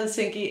here in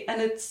Helsinki,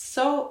 and it's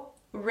so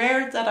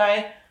rare that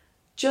I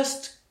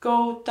just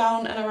go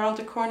down and around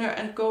the corner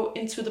and go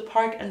into the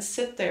park and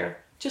sit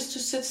there, just to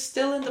sit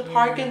still in the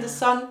park in the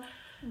sun.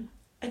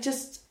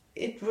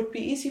 It would be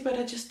easy, but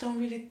I just don't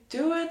really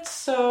do it.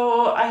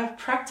 So I have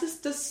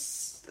practiced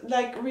this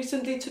like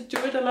recently to do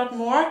it a lot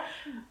more.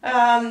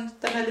 Then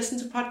I listen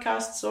to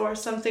podcasts or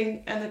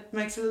something, and it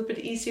makes it a little bit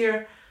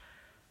easier.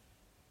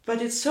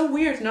 But it's so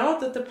weird, no?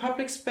 That the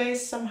public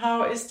space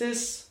somehow is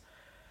this...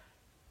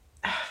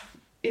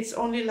 It's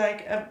only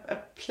like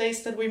a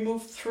place that we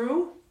move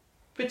through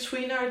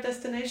between our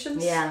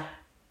destinations. Yeah.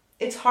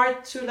 It's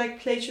hard to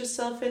like place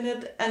yourself in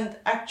it and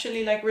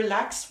actually like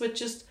relax with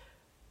just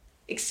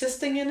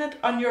existing in it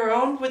on your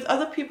own. With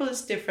other people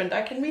is different.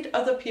 I can meet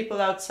other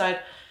people outside,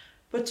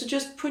 but to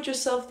just put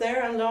yourself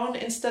there alone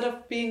instead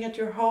of being at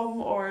your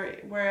home or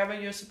wherever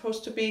you're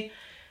supposed to be,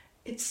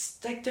 it's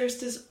like there's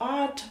this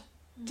odd,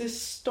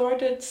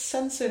 distorted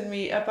sense in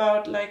me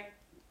about like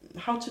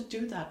how to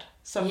do that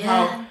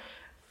somehow. Yeah.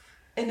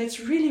 And it's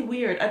really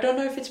weird. I don't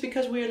know if it's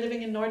because we are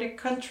living in Nordic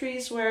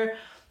countries where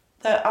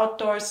the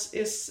outdoors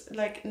is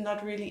like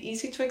not really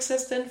easy to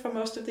exist in for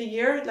most of the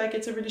year. Like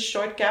it's a really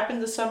short gap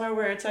in the summer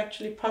where it's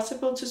actually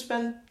possible to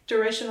spend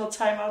durational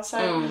time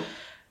outside.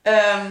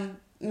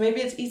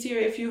 Maybe it's easier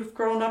if you've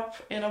grown up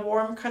in a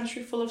warm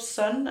country full of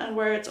sun and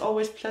where it's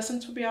always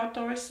pleasant to be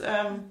outdoors.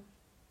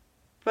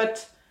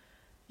 But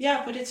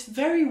it's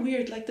very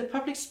weird. Like the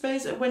public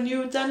space, when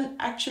you then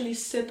actually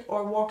sit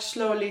or walk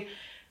slowly,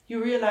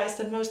 you realize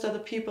that most other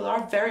people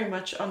are very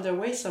much on their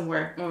way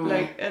somewhere.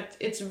 Like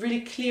it's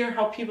really clear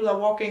how people are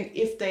walking,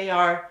 if they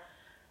are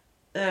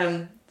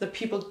the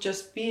people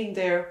just being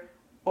there,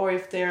 or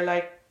if they're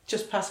like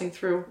just passing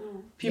through.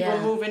 People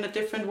move in a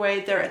different way.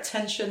 Their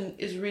attention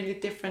is really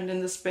different in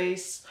the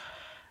space.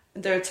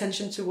 Their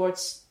attention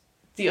towards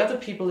the other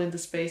people in the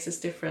space is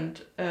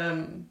different.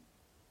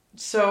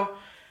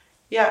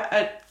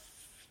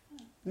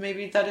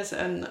 Maybe that is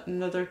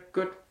another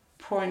good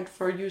point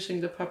for using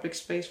the public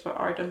space for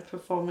art and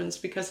performance,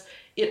 because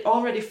it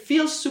already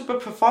feels super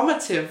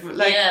performative.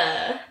 Like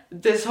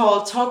this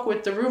whole talk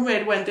with the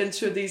roommate went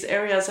into these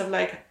areas of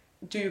like,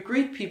 do you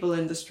greet people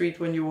in the street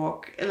when you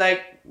walk?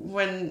 Like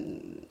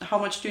how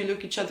much do you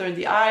look each other in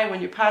the eye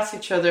when you pass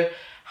each other?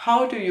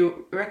 How do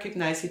you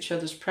recognize each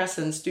other's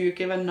presence? Do you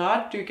give a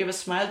nod? Do you give a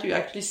smile? Do you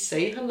actually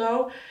say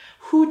hello?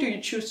 Who do you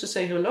choose to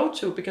say hello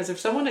to? Because if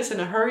someone is in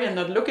a hurry and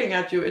not looking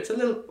at you, it's a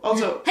little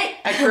also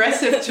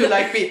aggressive to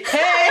like be,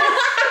 hey!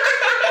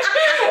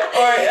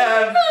 Or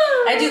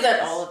I do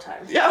that all the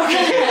time. Yeah,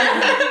 okay.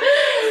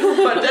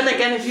 But then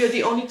again, if you're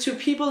the only two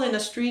people in a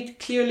street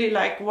clearly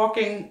like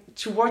walking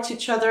towards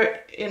each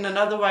other in an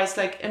otherwise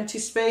like empty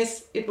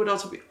space, it would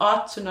also be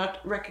odd to not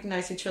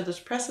recognize each other's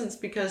presence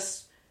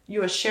because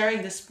you are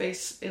sharing this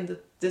space in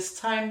this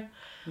time.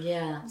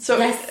 Yeah.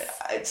 So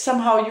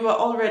somehow you are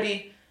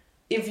already,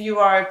 if you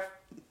are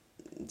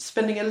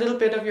spending a little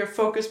bit of your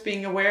focus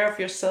being aware of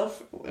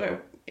yourself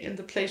in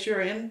the place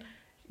you're in,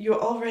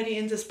 you're already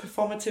in this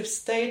performative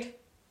state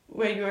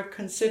where you're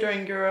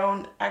considering your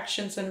own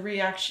actions and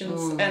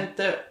reactions and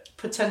the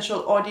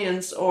potential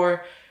audience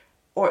or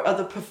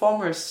other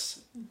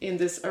performers in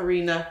this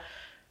arena.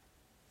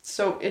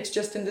 So it's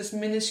just in this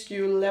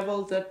minuscule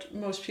level that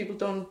most people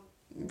don't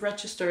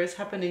register is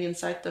happening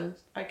inside them,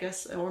 I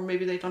guess, or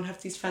maybe they don't have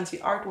these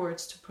fancy art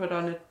words to put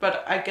on it,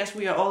 but I guess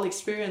we are all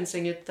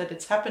experiencing it, that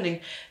it's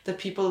happening, that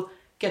people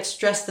get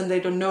stressed and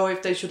they don't know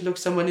if they should look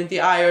someone in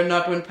the eye or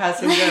not when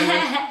passing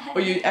them,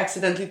 or you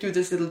accidentally do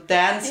this little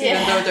dance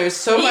even though there's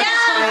so much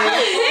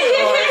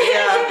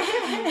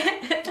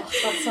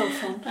That's so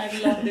fun. I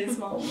love these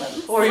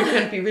moments. Or you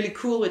can be really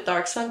cool with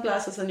dark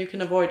sunglasses and you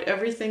can avoid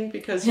everything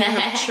because you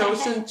have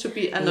chosen to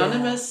be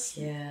anonymous.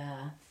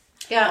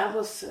 That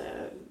was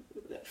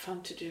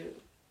fun to do,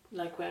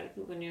 like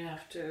when you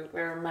have to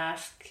wear a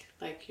mask,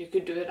 like you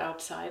could do it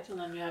outside and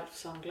then you have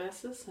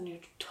sunglasses and you're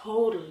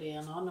totally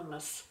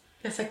anonymous.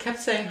 Yes, I kept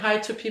saying hi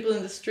to people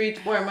in the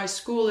street where my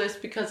school is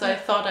because I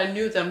thought I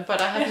knew them, but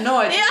I have no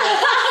idea.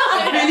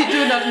 I really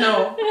do not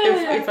know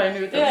if I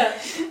knew them.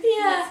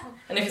 Yeah.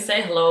 And if you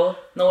say hello,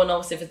 no one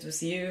knows if it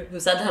was you who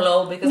said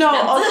hello because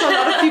also a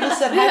lot of people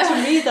said hi to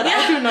me that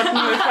I do not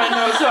know if I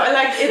know. So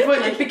like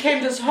it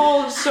became this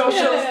whole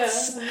social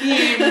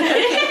scheme.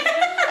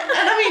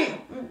 And I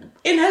mean,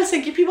 in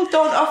Helsinki, people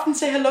don't often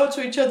say hello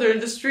to each other in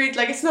the street.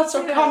 Like it's not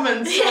so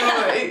common. So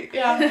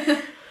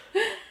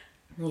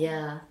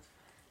Yeah.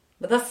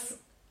 But that's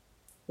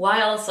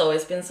why also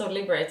it's been so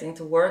liberating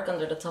to work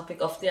under the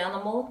topic of the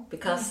animal,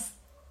 because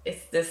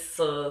it's this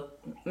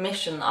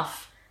mission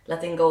of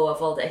letting go of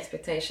all the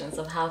expectations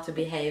of how to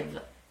behave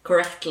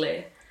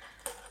correctly.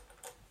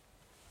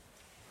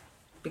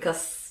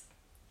 Because,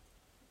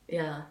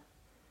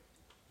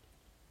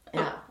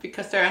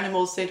 because they're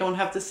animals, they don't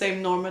have the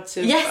same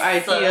normative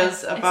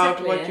ideas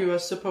about what you are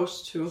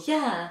supposed to.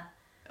 Yeah.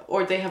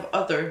 Or they have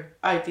other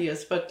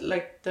ideas, but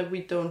like that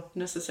we don't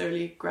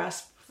necessarily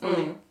grasp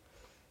fully.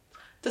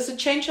 Does it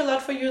change a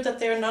lot for you that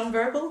they're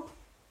non-verbal?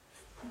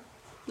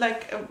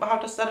 Like, how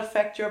does that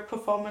affect your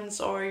performance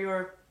or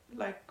your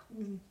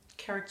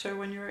character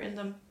when you're in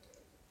them?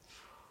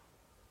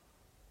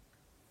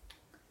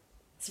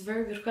 It's a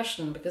very good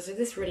question, because it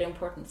is really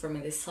important for me,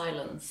 this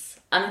silence,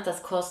 and it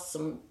has caused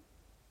some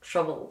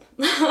trouble.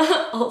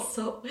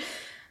 Also,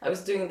 I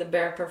was doing the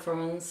bear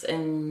performance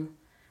in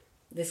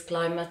this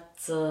climate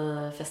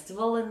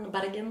festival in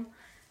Bergen,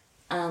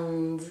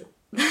 and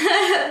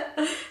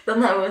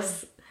then I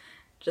was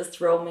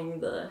just roaming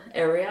the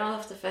area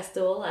of the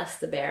festival as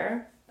the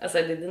bear, as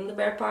I did in the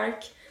bear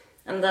park.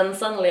 And then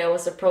suddenly I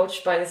was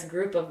approached by this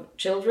group of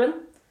children,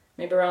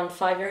 maybe around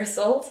 5 years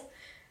old,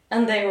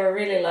 and they were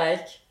really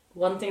like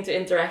wanting to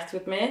interact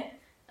with me,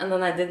 and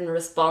then I didn't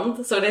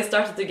respond. So they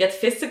started to get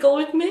physical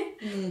with me,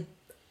 and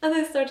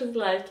they started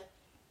like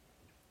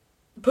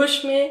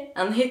push me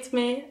and hit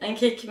me and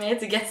kick me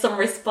to get some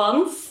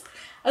response.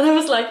 And I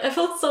was like, I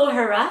felt so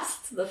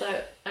harassed that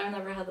I've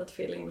never had that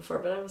feeling before,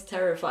 but it was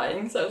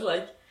terrifying. So I was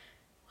like,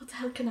 what the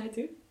hell can I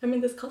do? I'm in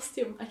this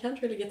costume. I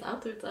can't really get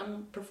out of it.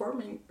 I'm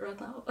performing right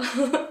now.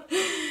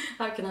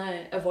 How can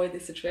I avoid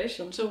this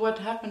situation? So what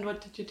happened?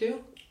 What did you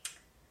do?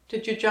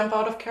 Did you jump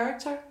out of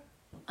character?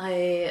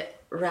 I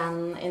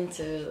ran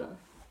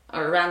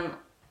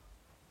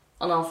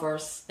on all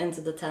fours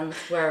into the tent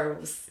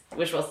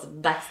which was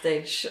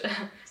backstage.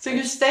 So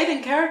you stayed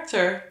in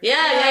character? Yeah.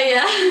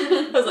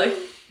 I was like,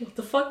 what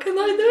the fuck can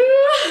I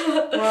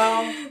do?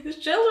 Wow. These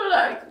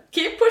children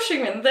keep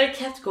pushing me, and they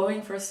kept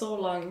going for so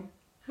long.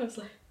 I was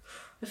like,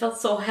 I felt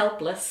so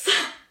helpless.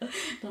 And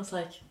I was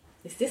like,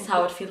 is this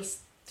how it feels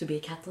to be a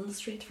cat on the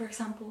street, for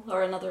example?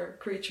 Or another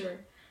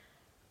creature?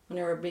 When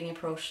you're being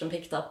approached and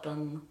picked up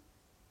and,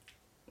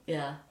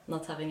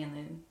 not having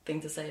anything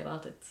to say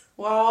about it.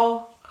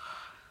 Wow.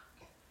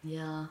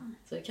 Yeah,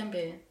 so it can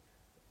be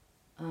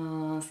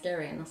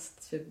scary not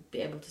to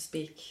be able to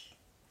speak.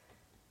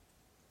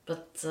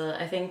 But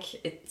I think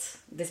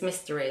this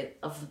mystery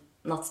of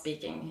not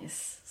speaking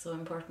is so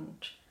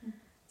important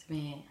to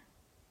me.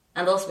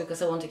 And also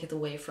because I want to get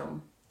away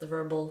from the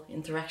verbal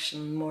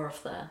interaction, more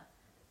of the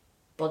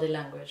body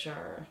language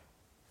are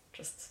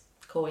just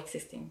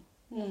coexisting.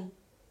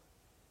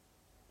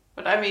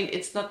 But I mean,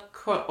 it's not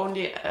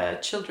only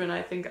children.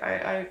 I think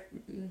I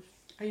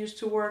used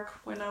to work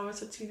when I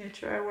was a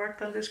teenager. I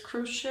worked on this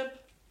cruise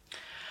ship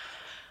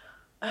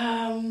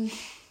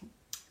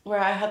where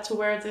I had to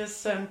wear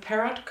this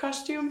parrot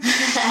costume.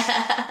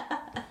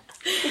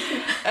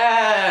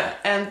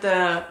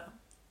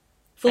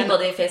 Full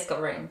body face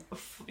covering.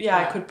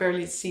 I could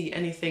barely see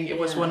anything. It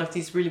was one of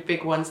these really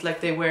big ones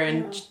like they wear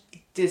in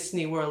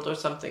Disney World or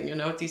something, you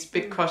know, these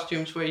big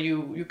costumes where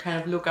you kind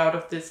of look out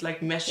of this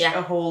like mesh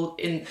a hole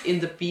in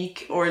the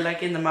beak or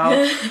like in the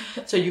mouth.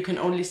 So you can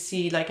only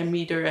see like a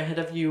meter ahead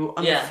of you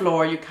on the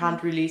floor. You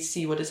can't really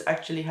see what is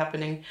actually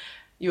happening.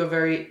 You are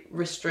very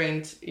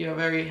restrained. You're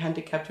very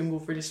handicapped. You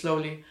move really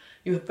slowly.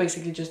 You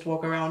basically just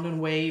walk around and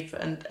wave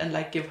and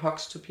like give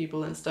hugs to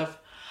people and stuff.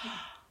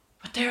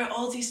 But there are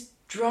all these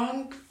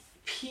drunk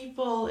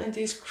people in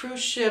these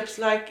cruise ships.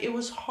 Like, it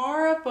was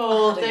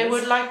horrible. They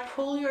would like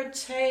pull your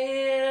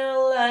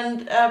tail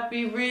and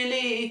be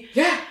really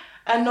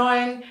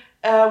annoying.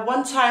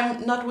 One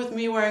time, not with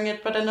me wearing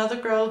it, but another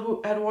girl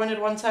who had worn it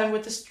one time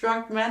with this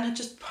drunk man had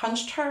just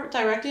punched her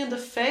directly in the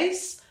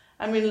face.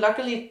 I mean,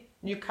 luckily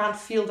you can't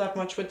feel that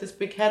much with this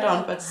big head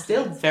on, but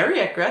still very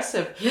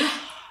aggressive.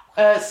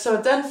 So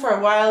then for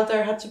a while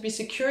there had to be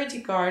security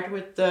guard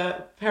with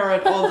the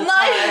parrot all the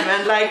time,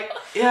 and like,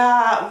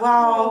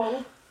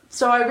 wow.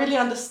 So I really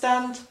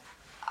understand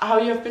how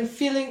you have been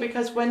feeling,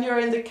 because when you're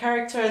in the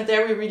character, and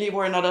there we really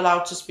were not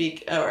allowed to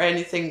speak or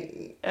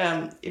anything.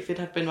 If it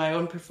had been my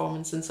own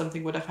performance and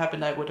something would have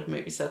happened, I would have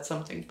maybe said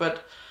something.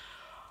 But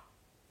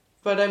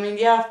I mean,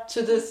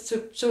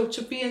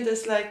 to be in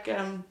this like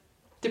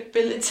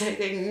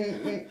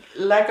debilitating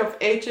lack of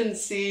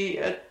agency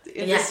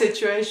in the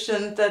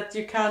situation that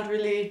you can't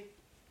really,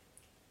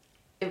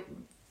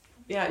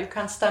 you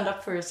can't stand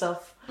up for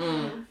yourself.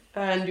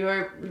 and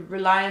you're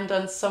reliant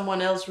on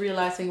someone else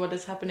realizing what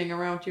is happening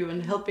around you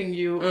and helping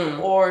you,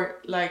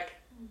 or like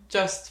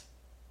just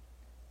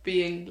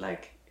being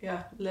like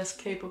less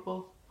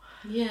capable.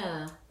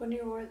 Yeah. When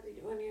you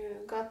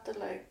got the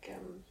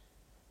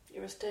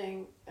you were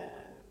staying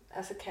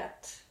as a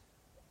cat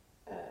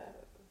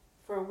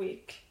for a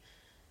week.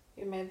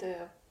 You made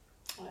the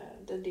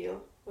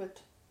deal with.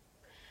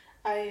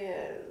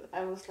 I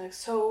was like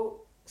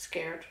so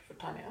scared for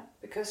Tanja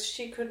because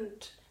she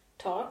couldn't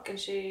talk and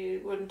she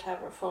wouldn't have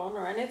her phone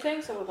or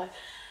anything. So I was like,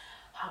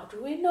 how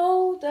do we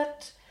know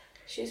that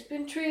she's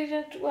been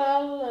treated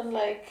well? And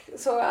like,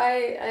 so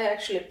I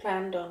actually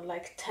planned on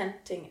like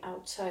tenting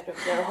outside of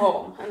their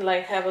home and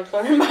like have a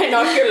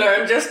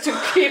binocular just to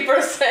keep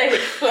her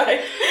safe.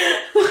 Like,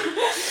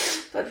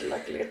 but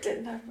luckily it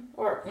didn't happen.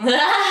 Or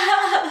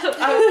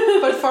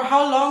but for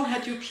how long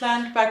had you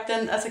planned back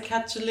then as a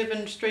cat to live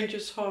in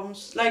strangers'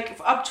 homes? Like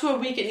up to a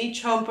week in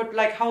each home, but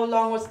like how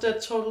long was the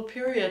total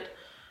period?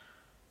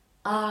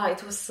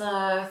 It was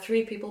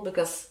 3 people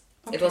because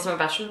it was my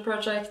bachelor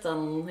project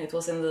and it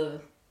was in the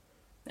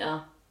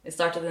it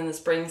started in the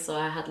spring, so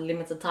I had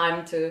limited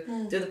time to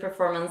do the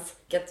performance,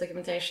 get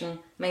documentation,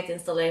 make the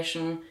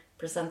installation,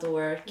 present the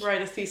work,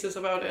 write a thesis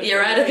about it. Yeah,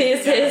 write a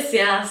thesis.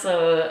 Yeah,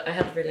 so I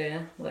had really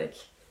like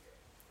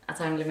a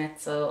time limit.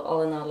 So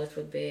all in all, it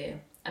would be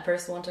a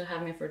person wanted to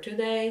have me for 2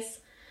 days,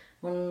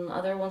 one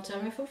other wanted to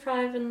have me for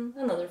 5, and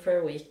another for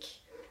a week.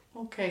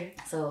 Okay.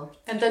 So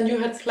and then you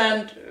had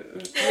planned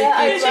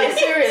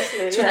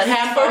seriously to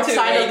camp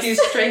outside of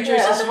these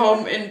strangers'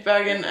 home in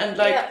Bergen and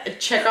like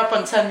check up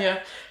on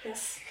Tanja.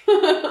 Yes.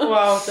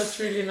 Wow, that's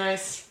really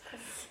nice.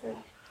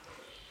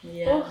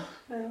 Yeah.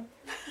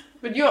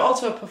 But you're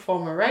also a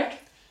performer, right?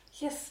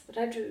 Yes, but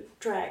I do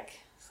drag.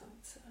 So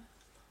it's,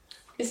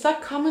 is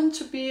that common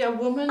to be a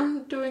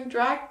woman doing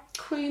drag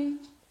queen?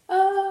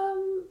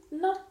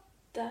 Not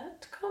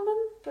that common,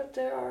 but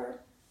there are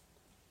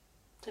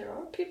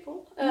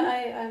people.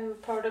 I'm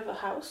part of a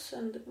house,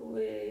 and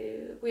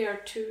we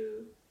are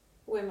 2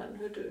 women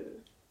who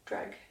do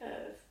drag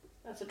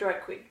as a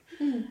drag queen.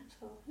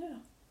 So yeah,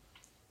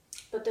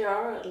 but there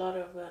are a lot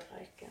of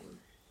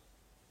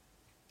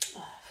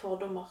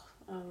fordomar.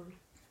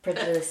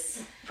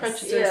 Prejudice.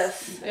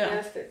 Prejudice.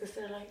 Yes, because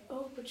they're like,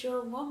 oh, but you're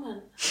a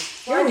woman.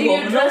 Why do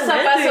you dress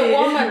up as a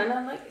woman? And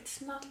I'm like,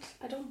 it's not.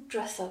 I don't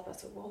dress up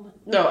as a woman.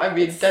 No, I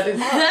mean that is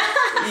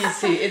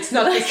easy. It's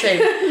not the same.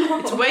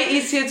 It's way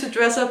easier to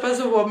dress up as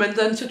a woman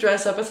than to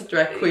dress up as a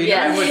drag queen.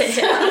 I would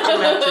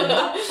imagine.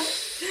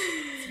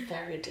 It's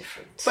very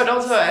different. But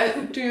also,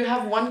 do you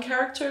have one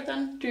character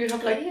then? Do you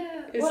have like?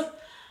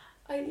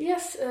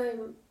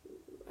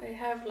 I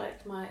have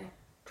like my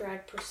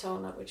drag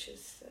persona, which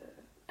is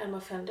I'm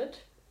offended.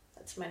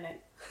 That's my name.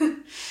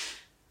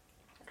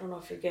 I don't know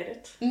if you get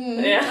it.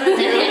 Yeah, I don't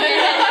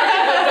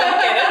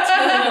get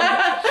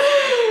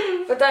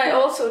it. But I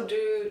also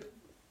do,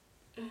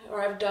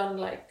 or I've done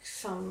like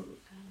some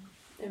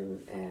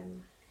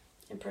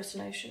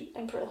impersonations.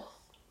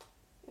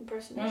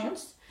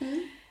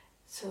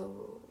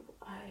 So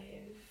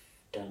I've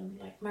done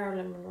like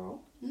Marilyn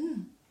Monroe,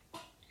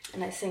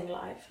 and I sing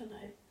live, and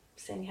I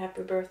sing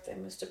 "Happy Birthday,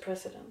 Mr.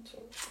 President."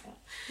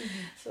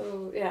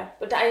 So yeah,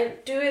 but I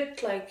do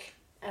it like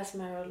as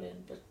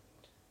Marilyn, but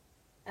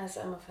as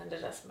I'm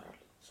offended as Marilyn.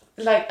 So.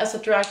 Like as a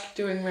drag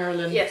doing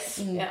Marilyn. Yes.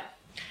 Yeah.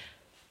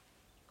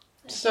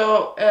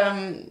 So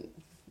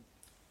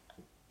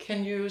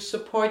can you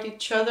support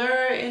each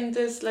other in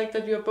this, like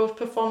that you're both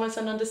performers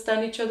and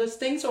understand each other's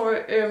things,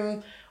 or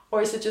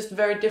is it just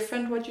very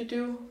different what you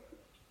do,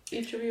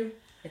 each of you?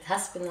 It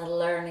has been a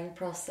learning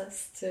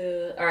process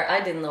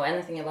I didn't know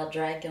anything about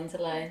drag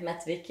until I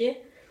met Vicky,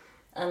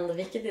 and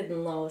Vicky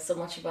didn't know so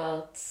much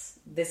about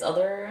this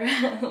other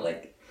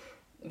like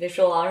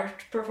visual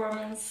art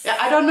performance. Yeah,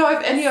 I don't know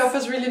if any of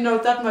us really know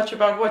that much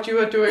about what you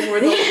are doing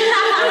with all these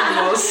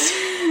animals.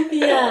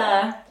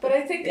 Yeah, but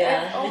I think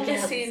I've only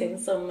seen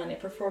so many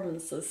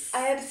performances.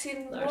 I had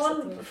seen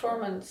one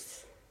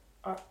performance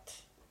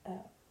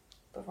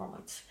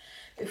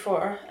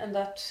before, and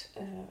that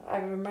I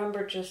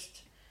remember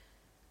just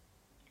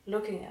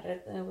looking at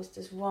it, and it was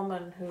this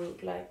woman who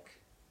like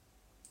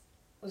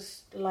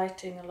was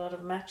lighting a lot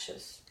of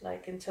matches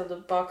like until the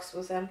box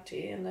was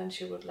empty, and then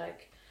she would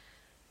like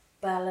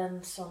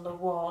balance on the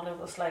wall. It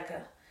was like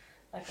a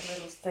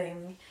little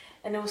thing,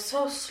 and it was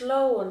so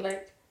slow and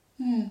like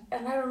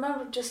and I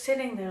remember just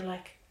sitting there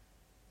like,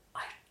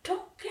 I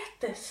don't get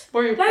this.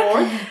 Were you like,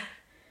 bored?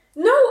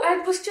 No,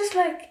 I was just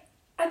like,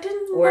 I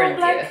didn't know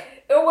like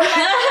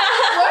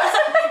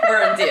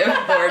Weren't you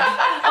bored?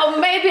 Oh,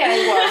 maybe I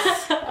was.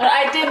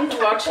 I didn't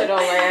watch it all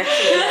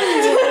actually.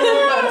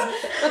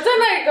 But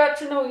then I got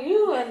to know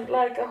you, and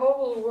like a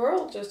whole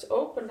world just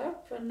opened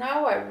up, and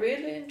now I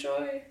really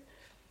enjoy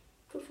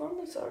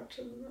performance art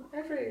and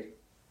every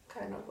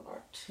kind of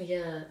art.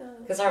 Yeah,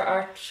 because our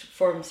art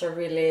forms are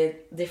really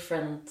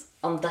different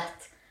on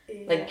that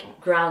like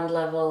ground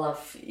level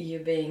of you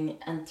being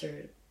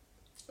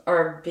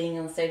being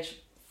on stage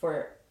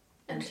for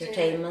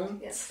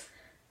entertainment. Yes.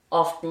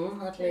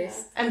 often at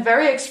least. And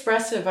very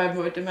expressive, I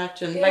would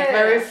imagine. Like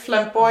very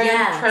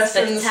flamboyant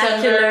presence.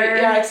 Spectacular.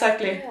 And yeah,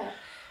 exactly. Yeah.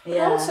 But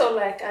Yeah. also,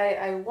 like,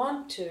 I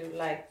want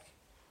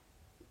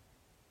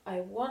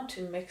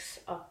to mix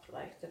up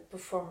like the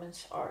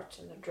performance art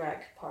and the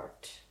drag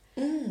part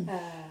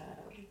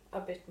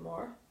a bit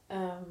more.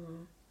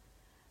 And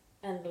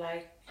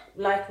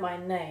like my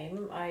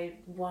name, I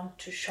want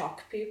to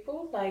shock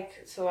people.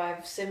 Like, so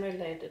I've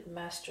simulated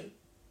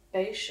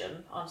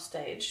masturbation on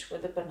stage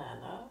with a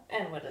banana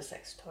and with a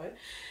sex toy.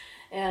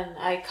 And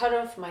I cut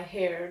off my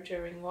hair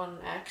during one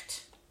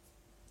act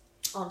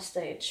on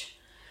stage.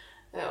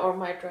 Or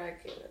my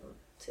drag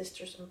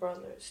sisters and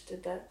brothers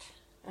did that.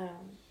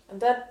 And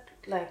that,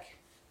 like,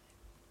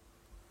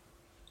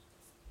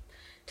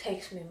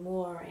 takes me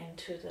more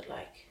into the,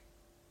 like,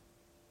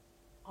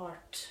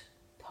 art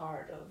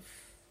part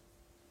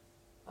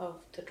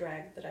of the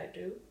drag that I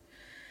do.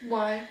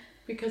 Why?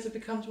 Because it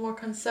becomes more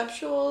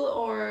conceptual,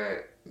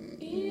 or...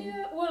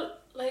 Yeah, well,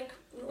 like,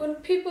 when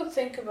people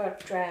think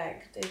about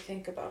drag, they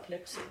think about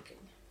lip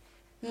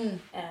syncing.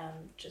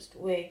 And just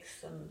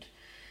wigs and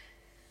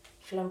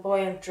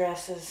flamboyant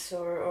dresses,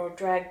 or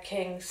drag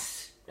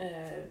kings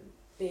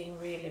being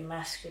really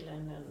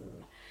masculine,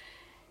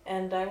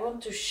 and I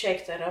want to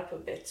shake that up a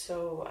bit,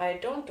 so I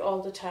don't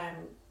all the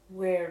time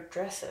wear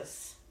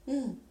dresses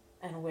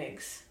and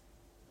wigs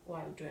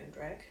while doing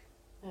drag,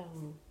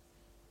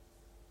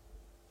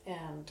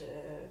 and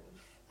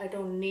I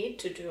don't need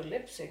to do a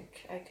lip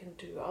sync. I can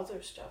do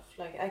other stuff,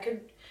 like I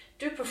could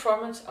do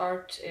performance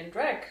art in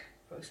drag,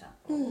 for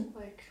example.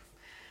 Like,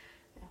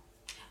 yeah.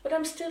 But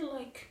I'm still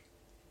like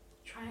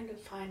trying to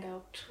find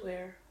out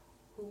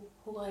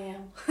who I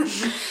am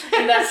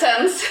in that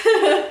sense.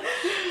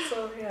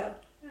 So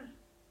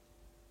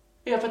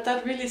yeah, but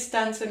that really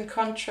stands in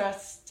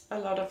contrast, a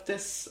lot of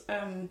this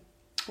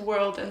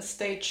world and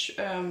stage,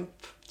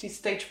 these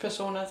stage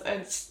personas,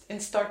 and in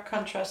stark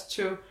contrast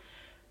to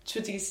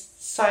these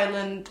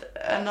silent,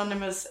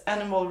 anonymous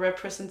animal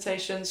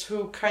representations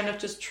who kind of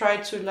just try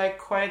to like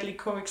quietly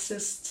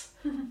coexist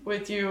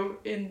with you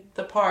in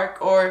the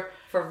park, or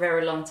for a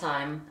very long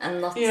time,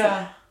 and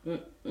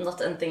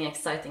not anything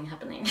exciting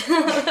happening.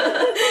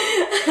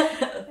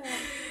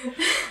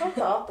 Not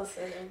the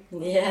opposite.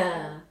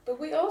 Yeah. But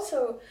we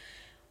also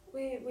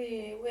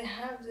we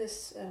have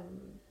this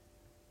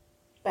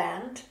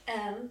band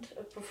and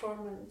a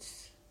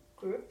performance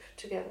group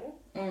together.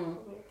 We're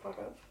part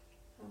of.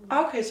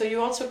 Okay, so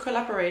you also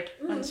collaborate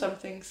on some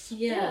things.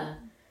 Yeah,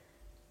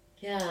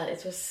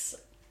 it was...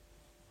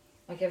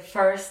 Okay,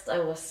 first I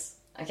was...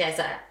 Okay,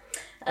 so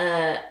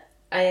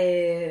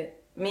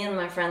me and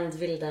my friend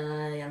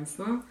Vilda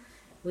Jensen,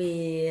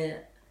 we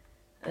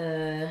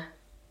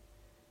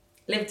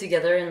lived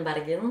together in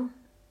Bergen,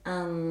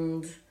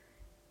 and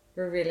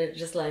we're really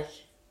just like,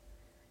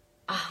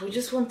 we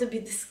just want to be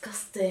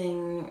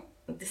disgustingly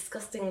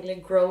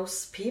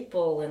gross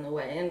people in a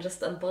way, and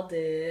just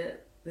embody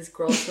this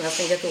grossness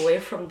and get away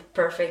from the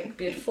perfect,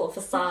 beautiful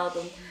facade.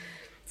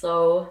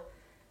 And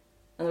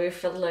we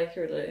felt like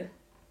really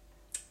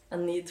a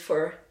need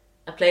for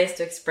a place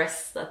to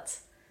express that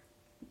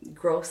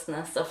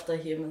grossness of the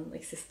human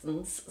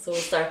existence. So we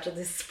started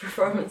this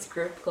performance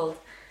duo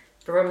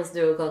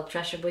called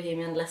Trashy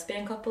Bohemian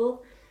Lesbian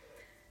Couple,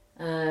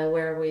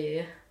 where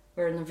we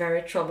were in a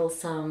very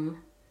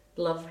troublesome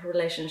love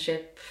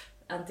relationship,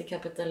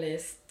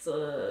 anti-capitalist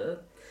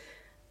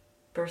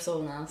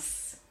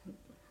personas,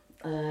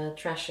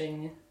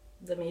 trashing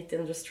the meat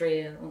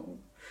industry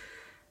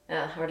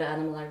or the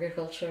animal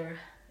agriculture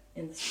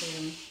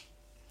industry.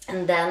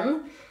 And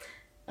then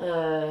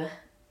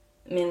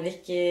me and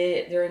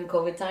Vicky during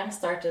COVID time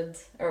starting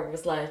a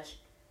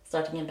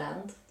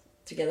band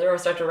together, or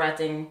started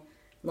writing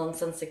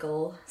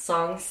nonsensical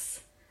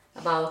songs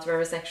about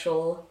very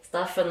sexual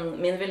stuff, and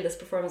me and Vilde's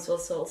performance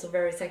was also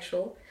very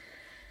sexually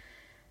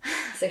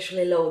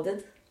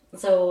loaded.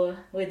 So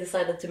we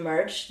decided to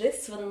merge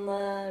this when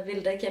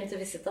Vilde came to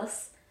visit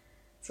us.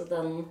 So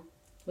then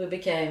we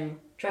became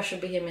Trashy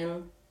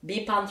Bohemian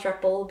B-Pan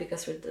Triple,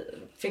 because we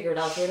figured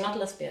out we're not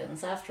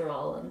lesbians after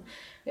all, and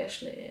we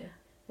actually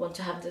want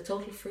to have the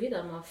total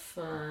freedom of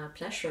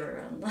pleasure.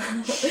 And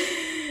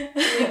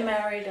we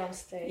married on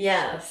stage.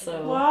 Yeah,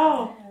 so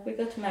wow, we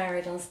got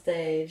married on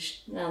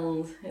stage,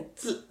 and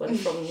it went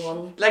from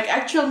one... Like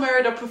actual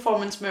married or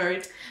performance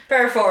married?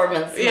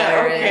 Performance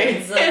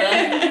married.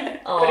 Okay.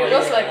 But it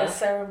was like a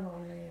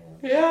ceremony.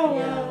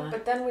 Yeah.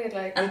 But then we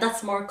like... And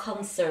that's more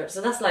concert.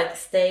 So that's like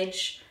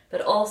stage, but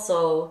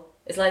also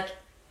it's like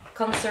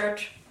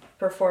concert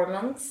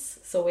performance.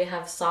 So we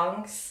have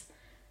songs,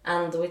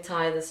 and we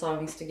tie the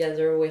songs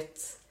together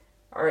with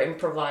our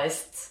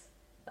improvised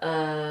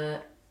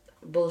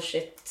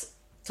bullshit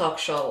talk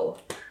show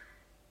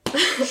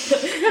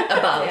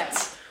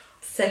about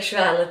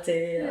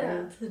sexuality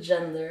and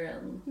gender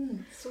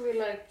and So we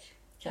like...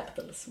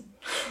 capitalism.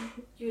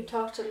 You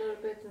talked a little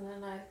bit, and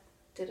then I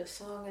did a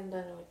song, and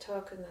then we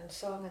talk, and then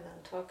song, and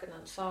then talk, and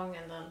then song,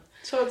 and then...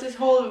 So this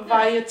whole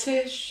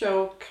variety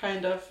show,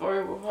 kind of,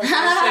 or what do you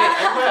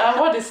say?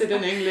 What is it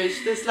in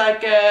English? This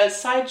like a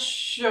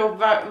sideshow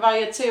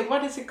variety.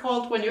 What is it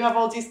called when you have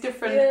all these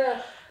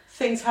different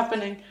things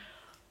happening?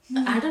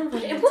 I don't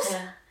really. It was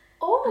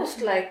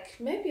almost like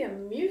maybe a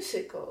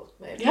musical,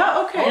 maybe.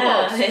 Yeah. Okay.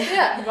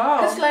 Yeah.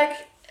 Wow. Because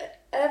like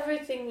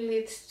everything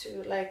leads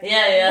to like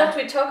what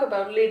we talk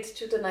about leads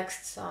to the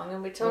next song,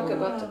 and we talk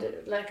about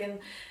like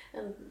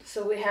and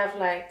so we have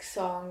like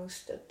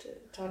songs that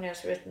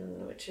Tanja's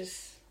written, which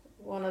is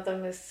one of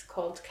them is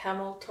called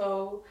Camel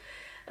Toe,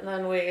 and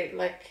then we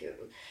like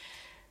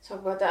talk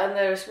about that. And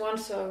there's one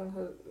song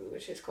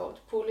which is called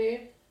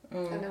Puli,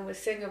 and then we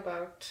sing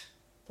about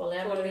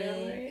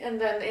polyamory. And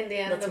then in the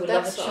end of we that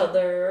love song, each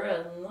other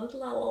and la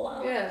la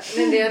la. yeah, and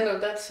in the end of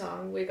that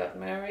song we got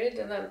married,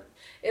 and then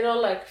it all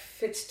like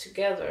fits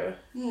together.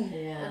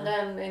 Yeah. And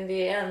then in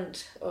the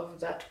end of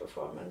that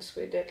performance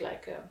we did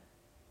like a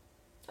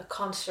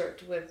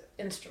concert with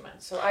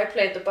instruments. So I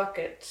played the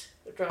bucket,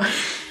 the drum,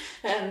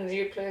 and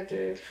you played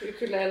the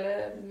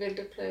ukulele, and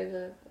Vilde played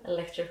the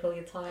electrical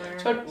guitar.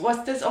 But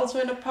was this also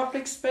in a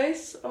public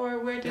space, or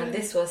where did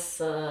This was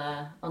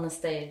on a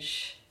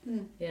stage.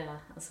 Yeah,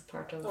 as a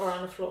part of... Or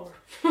on the floor.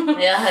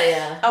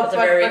 yeah. Oh, but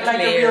like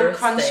a real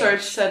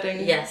concert stage.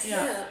 setting. Yes.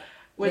 Yeah.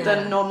 With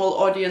a normal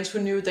audience who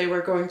knew they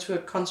were going to a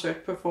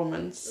concert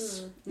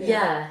performance.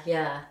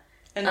 Yeah.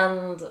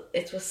 And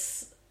it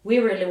was... We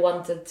really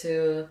wanted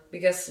to...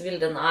 Because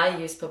Vilde and I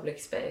use public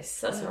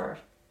space as our...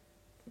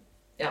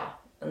 Yeah,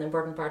 an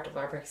important part of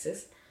our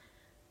practice.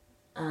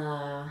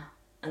 And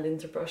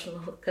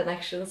interpersonal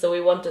connection. So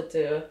we wanted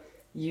to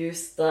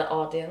use the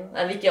audience,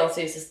 and Vicky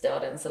also uses the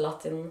audience a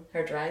lot in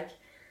her drag,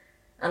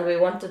 and we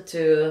wanted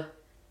to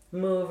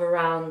move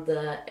around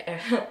the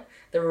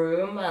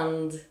room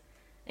and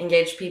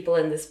engage people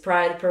in this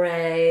pride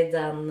parade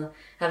and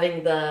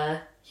having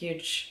the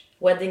huge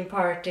wedding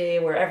party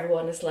where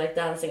everyone is like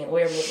dancing and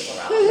we're moving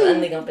around and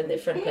ending up in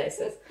different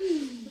places.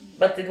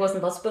 But it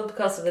wasn't possible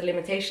because of the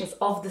limitations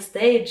of the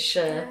stage,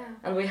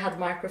 and we had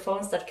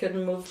microphones that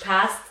couldn't move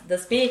past the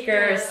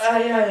speakers.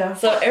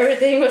 So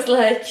everything was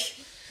like,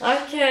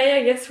 okay,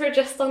 I guess we're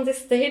just on this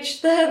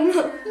stage then.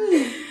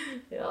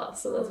 Yeah,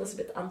 so that was a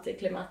bit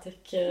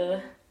anticlimactic.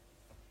 Yeah,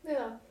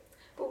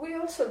 but we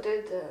also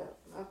did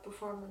a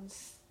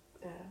performance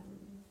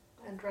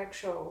and drag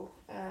show,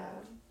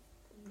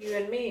 you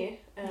and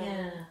me,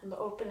 on the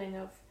opening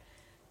of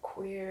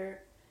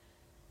queer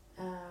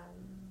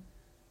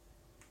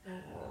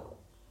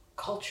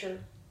culture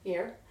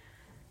year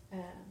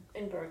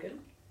in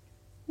Bergen,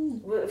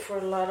 for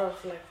a lot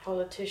of like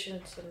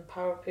politicians and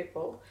power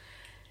people.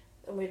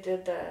 And we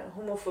did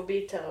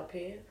homophobia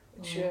therapy,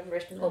 which you have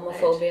written.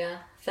 Homophobia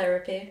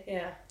therapy.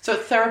 Yeah. So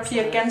therapy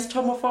against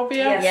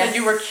homophobia? Yes. And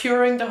you were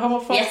curing the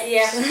homophobia?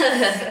 Yes.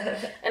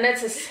 And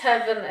it's a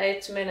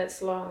 7-8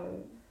 minutes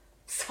long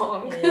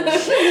song. And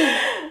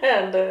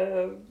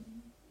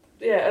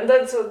and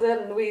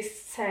then we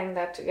sang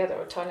that together,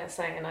 or Tanja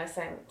sang and I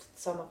sang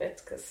some of it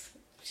because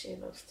she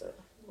knows the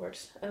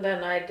words. And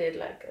then I did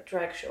like a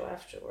drag show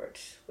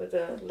afterwards with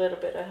a little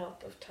bit of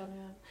help of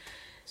Tanja.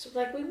 So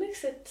like we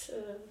mix it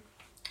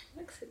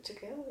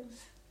together.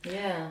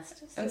 Yeah.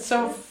 And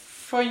so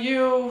for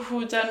you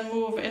who then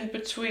move in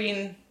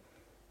between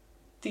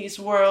these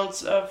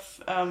worlds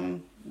of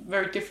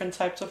very different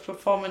types of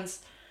performance,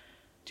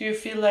 do you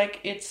feel like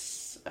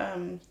it's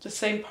the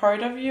same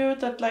part of you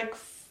that like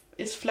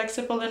is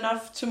flexible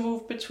enough to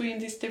move between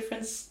these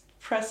different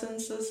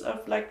presences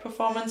of like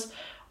performance,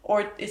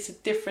 or is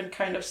it different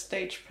kind of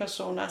stage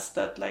personas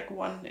that like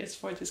one is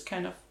for this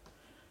kind of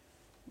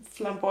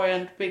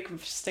flamboyant big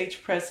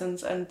stage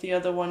presence and the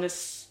other one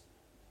is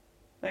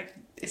like,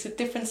 is it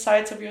different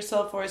sides of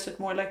yourself, or is it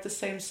more like the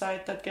same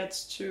side that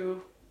gets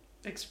to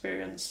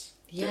experience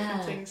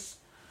different things?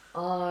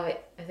 I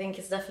think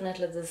it's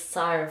definitely the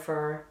desire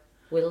for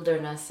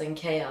wilderness and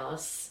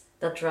chaos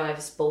that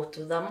drives both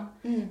of them,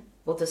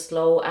 both the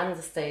slow and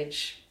the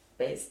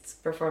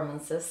stage-based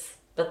performances.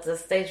 But the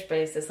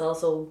stage-based is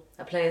also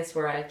a place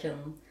where I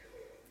can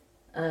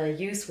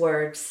use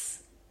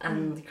words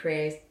and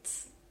create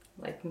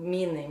like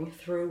meaning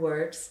through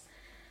words,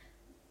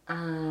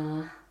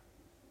 in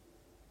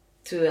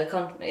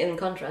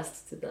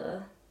contrast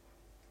to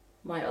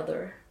my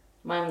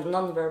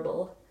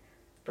non-verbal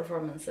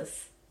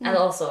performances. And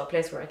also a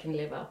place where I can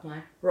live out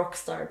my rock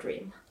star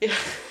dream. Yeah.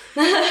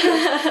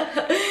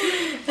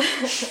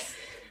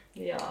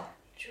 Yeah.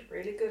 You're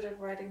really good at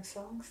writing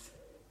songs.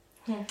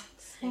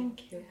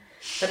 Thank you.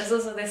 But it's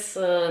also this,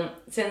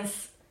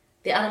 since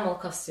the animal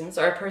costumes,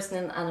 or a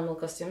person in animal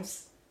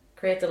costumes,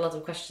 create a lot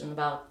of question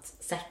about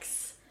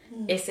sex.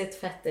 Is it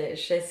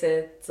fetish? Is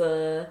it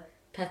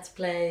pet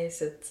play?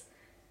 Is it...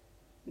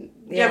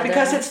 Yeah,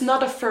 because it's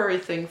not a furry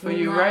thing for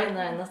you, right?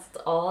 No, not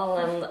at all.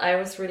 And I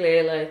was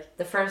really like,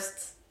 the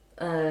first...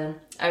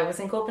 I was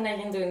in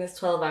Copenhagen doing this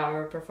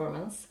 12-hour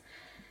performance.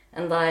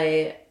 And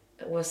I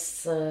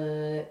was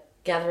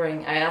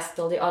gathering... I asked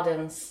all the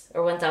audience,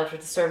 or went out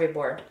with a survey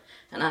board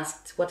and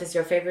asked, what is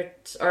your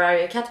favorite, or are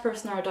you a cat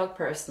person or a dog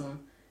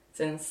person?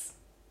 Since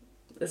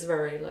it's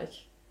very like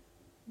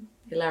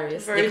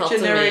hilarious Very dichotomy.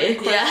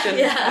 generic question.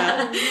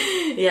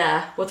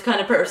 Yeah. What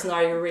kind of person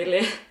are you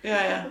really?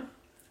 Yeah.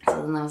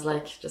 So then I was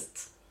like,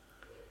 just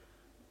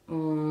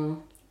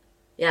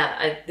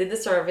I did the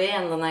survey,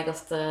 and then I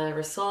got the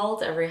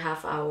result every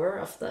half hour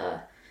of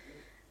the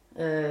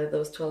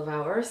those 12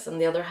 hours,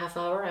 and the other half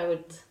hour I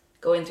would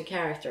go into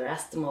character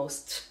as the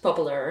most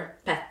popular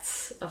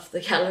pet of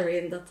the gallery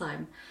in that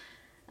time.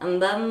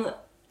 And then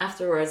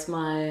afterwards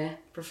my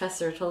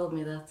professor told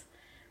me that,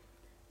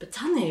 but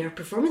Tanja, your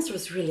performance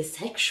was really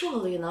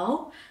sexual, you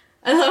know?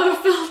 And I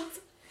felt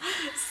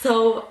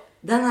so,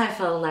 then I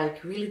felt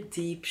like really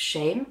deep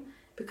shame,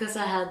 because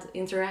I had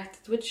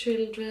interacted with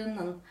children,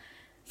 and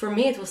for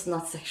me it was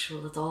not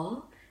sexual at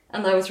all.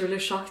 And I was really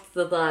shocked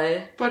that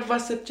But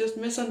was it just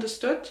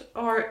misunderstood,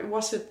 or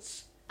was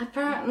it...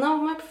 No,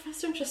 my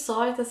professor just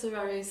saw it as a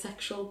very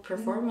sexual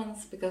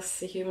performance, because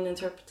the human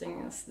interpreting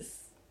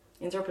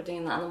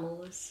an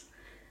animal is,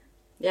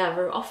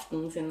 very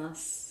often seen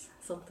as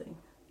something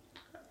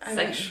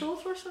sexual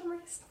for some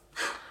reason.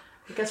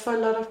 I guess for a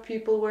lot of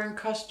people wearing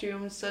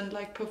costumes and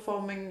like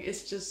performing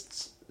is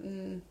just...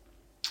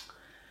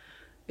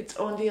 it's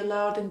only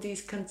allowed in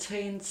these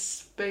contained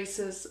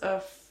spaces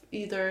of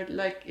either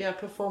like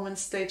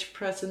performance, stage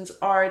presence,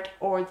 art,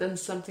 or then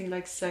something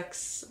like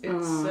sex.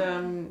 It's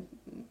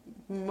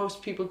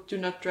most people do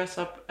not dress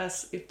up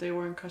as if they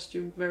were in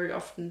costume very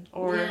often,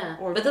 or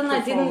but then perform. I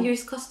didn't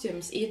use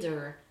costumes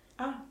either.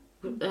 I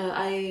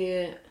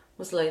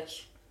was like,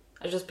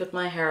 I just put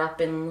my hair up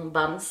in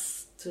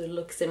buns to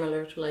look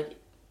similar to like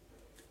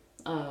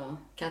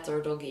cat or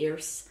dog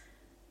ears,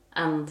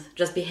 and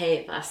just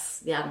behave as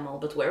the animal,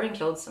 but wearing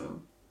clothes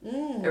and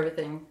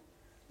everything.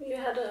 You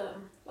had a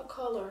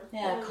collar.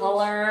 Yeah,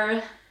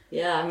 collar.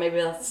 Yeah,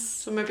 maybe that's...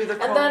 So maybe the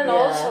collar... And then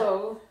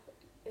also...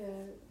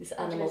 these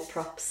animal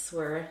props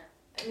were...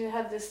 And you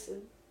had this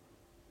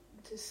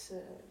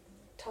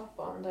top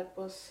on that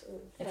was...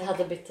 it had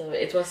a bit of...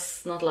 It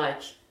was not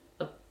like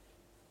a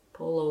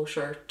polo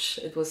shirt.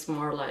 It was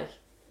more like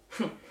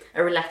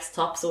a relaxed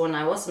top. So when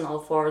I was in all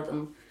four,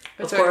 then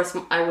of course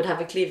I would have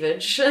a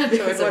cleavage. So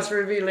it was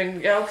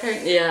revealing. Yeah,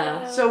 okay.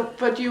 Yeah. So,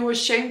 but you were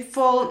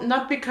shameful,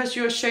 not because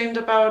you were ashamed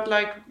about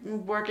like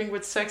working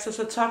with sex as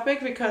a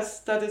topic,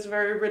 because that is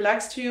very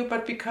relaxed to you,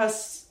 but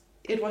because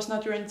it was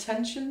not your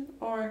intention,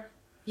 or...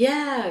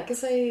 Yeah,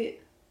 because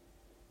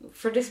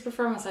for this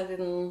performance I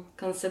didn't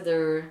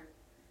consider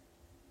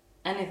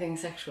anything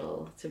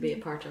sexual to be a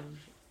part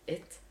of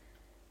it.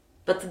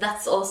 But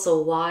that's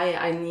also why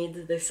I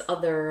need this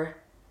other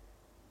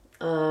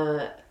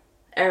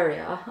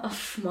area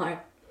of my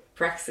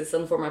praxis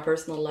and for my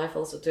personal life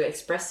also, to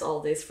express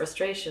all these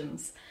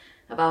frustrations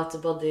about the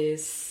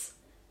body's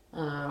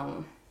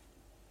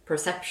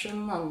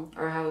perception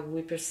or how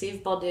we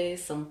perceive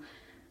bodies, and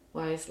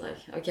why it's like,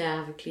 okay, I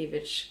have a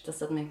cleavage, does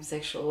that make me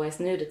sexual? Why is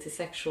nudity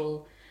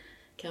sexual?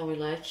 Can we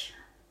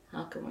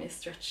how can we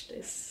stretch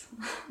this?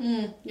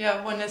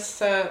 Yeah, when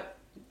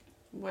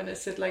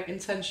is it like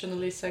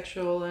intentionally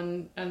sexual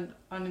and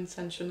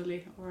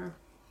unintentionally, or...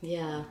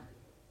 Yeah.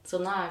 So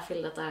now I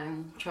feel that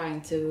I'm trying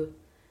to...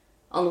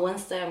 On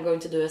Wednesday I'm going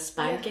to do a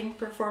spanking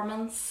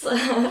performance.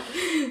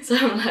 So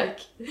I'm like...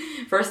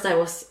 First I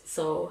was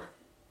so...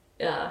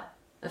 Yeah,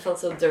 I felt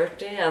so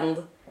dirty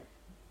and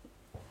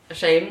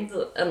ashamed.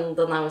 And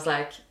then I was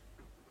like,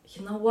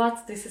 you know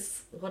what? This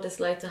is what it's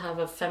like to have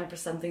a femme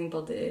presenting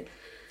body.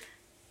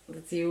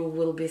 That you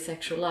will be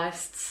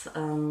sexualized,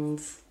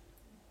 and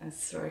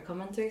it's very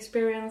common to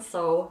experience.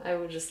 So I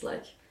would just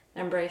like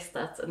embrace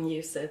that and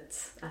use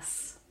it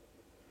as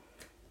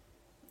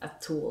a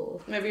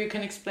tool. Maybe you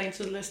can explain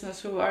to the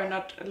listeners who are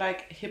not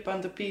like hip on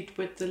the beat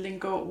with the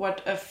lingo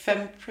what a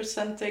femme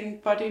presenting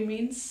body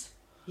means.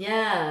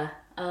 Yeah,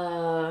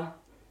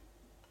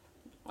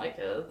 like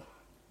a,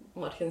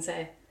 what can I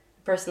say,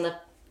 a person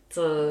that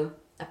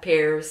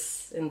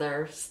appears in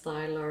their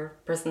style or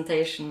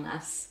presentation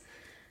as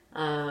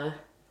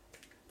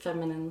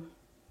feminine,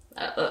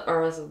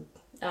 or as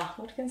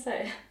what can I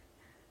say?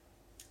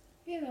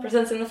 Yeah.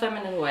 Presents in a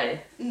feminine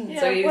way. Yeah,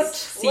 so you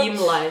seem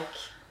like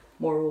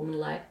more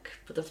woman-like,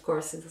 but of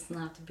course it doesn't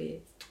have to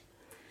be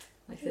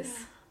like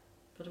this.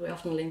 But we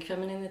often link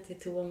femininity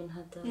to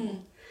womanhood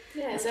and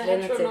it's a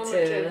masculinity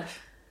heteronormative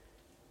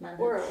manhood.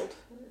 world,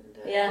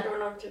 the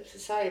heteronormative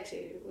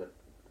society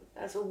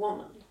as a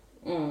woman.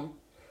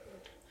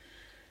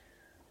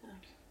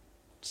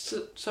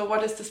 So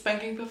what is the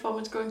spanking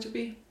performance going to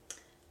be?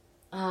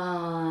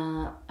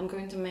 I'm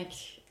going to make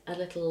a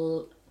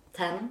little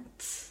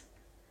tent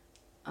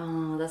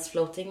that's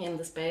floating in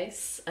the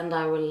space, and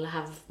I will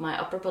have my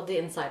upper body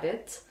inside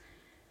it,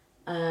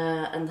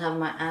 and have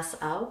my ass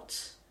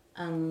out,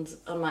 and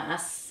on my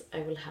ass I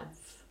will have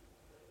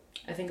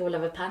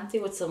a panty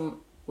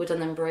with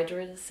an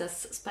embroidery that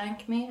says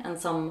 "Spank Me" and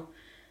some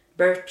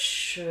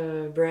birch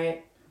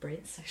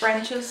branches.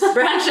 Thank you.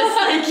 Birch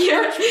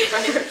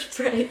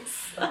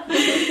braids.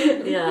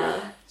 Yeah,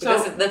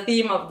 because the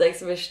theme of the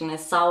exhibition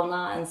is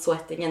sauna and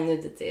sweating and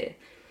nudity.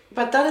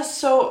 But that is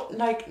so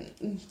like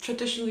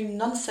traditionally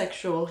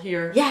non-sexual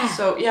here. Yeah.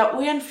 So yeah,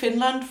 we in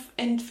Finland.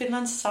 In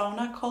Finland,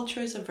 sauna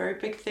culture is a very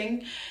big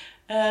thing.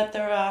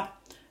 There are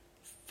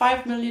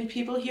 5 million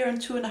people here and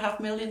 2.5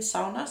 million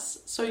saunas.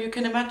 So you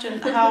can imagine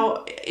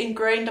how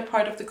ingrained a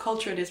part of the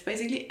culture it is.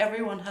 Basically,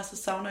 everyone has a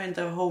sauna in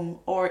their home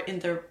or in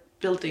their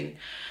building.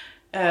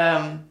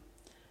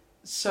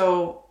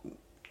 So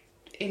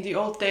in the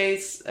old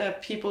days,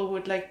 people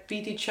would like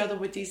beat each other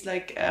with these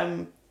like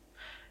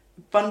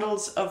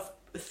bundles of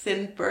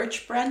thin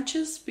birch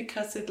branches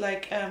because it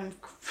like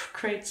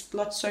creates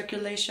blood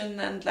circulation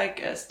and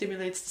like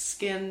stimulates the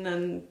skin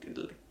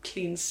and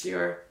cleans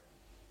your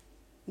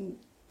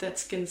dead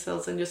skin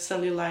cells and your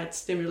cellulite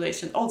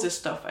stimulation, all this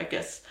stuff. I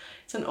guess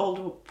it's an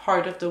old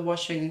part of the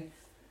washing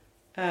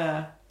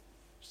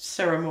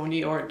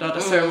ceremony, or not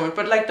a ceremony,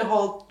 but like the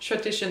whole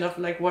tradition of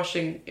like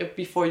washing it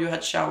before you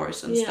had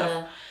showers and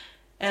stuff.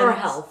 And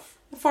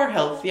for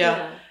health,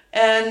 yeah.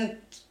 And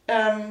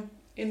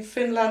in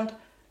Finland,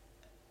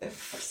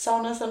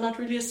 saunas are not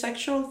really a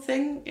sexual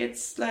thing.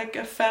 It's like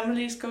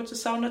families go to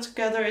sauna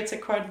together. It's a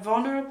quite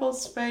vulnerable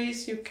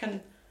space. You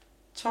can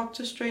talk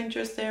to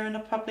strangers there in a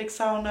public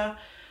sauna.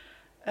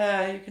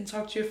 You can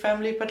talk to your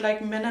family, but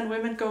like men and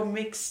women go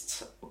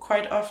mixed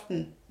quite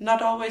often.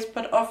 Not always,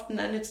 but often,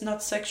 and it's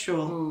not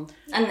sexual.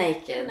 And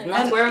naked,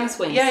 not wearing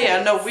swimsuits.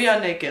 Yeah, no, we are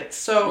naked.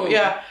 So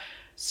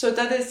so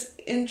that is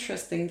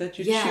interesting that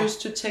you choose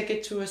to take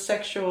it to a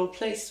sexual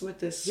place with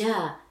this.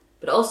 Yeah,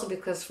 but also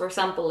because, for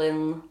example,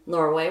 in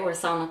Norway, where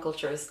sauna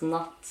culture is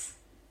not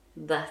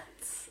that...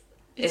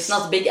 It's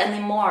not big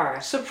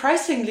anymore.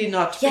 Surprisingly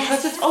not,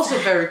 because it's also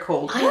very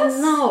cold. I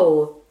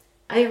know.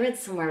 I read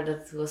somewhere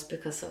that it was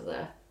because of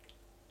the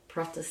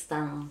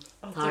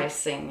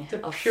Protestantizing the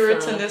of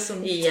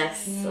Puritanism.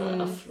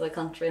 Of the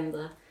country in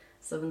the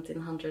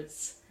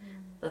 1700s,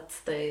 that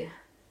they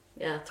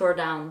tore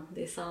down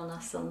the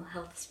saunas and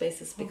health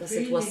spaces because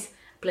it was a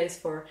place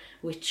for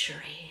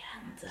witchery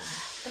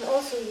and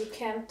also you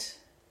can't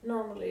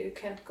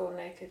go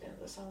naked in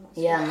the sauna.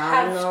 So yeah, you now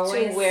have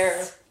Norway to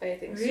wear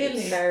bathing suits.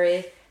 Really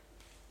very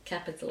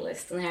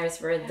capitalist, and here it's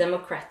very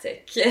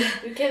democratic.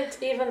 You can't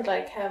even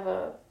like have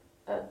a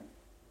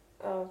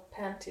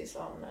panties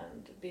on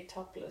and be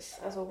topless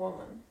as a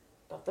woman,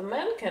 but the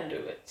men can do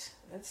it.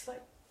 It's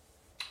like,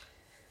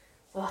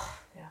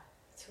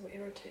 it's so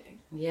irritating.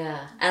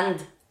 Yeah,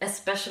 and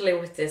especially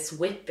with this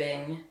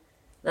whipping,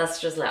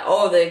 that's just like,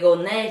 they go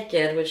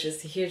naked, which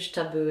is a huge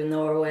taboo in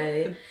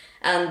Norway,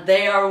 and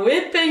they are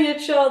whipping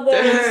each other.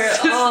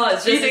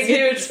 It's just a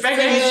huge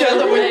smacking each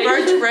other with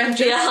birch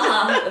branches.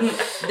 Yeah,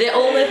 the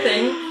only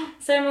thing.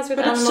 Same as with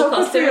animal it's so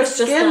good for your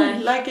costumes,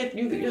 skin.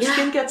 Your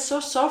skin gets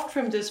so soft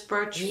from this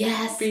birch.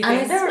 Beating.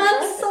 And it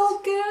smells so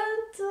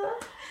good.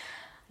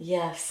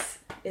 Yes,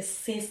 it's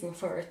season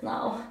for it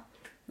now.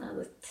 Now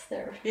that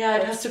they're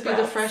it has to be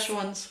the fresh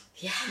ones.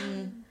 Yeah.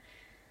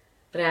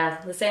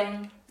 But the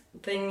same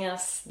thing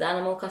as the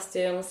animal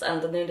costumes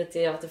and the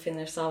nudity of the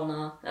Finnish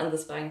sauna and the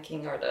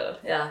spanking or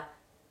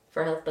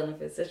for health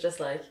benefits. It's just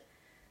like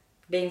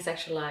being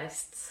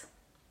sexualized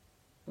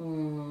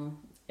in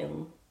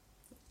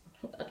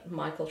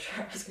my culture,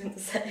 I was going to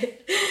say.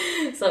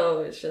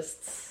 So it's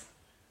just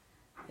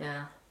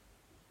a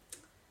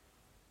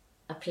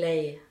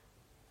play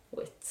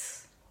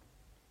with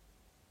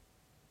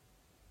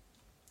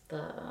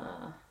the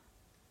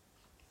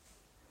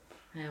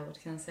what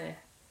can I say?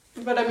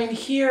 But I mean,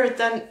 here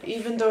then,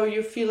 even though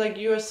you feel like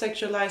you are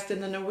sexualized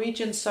in the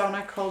Norwegian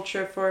sauna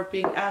culture for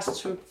being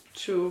asked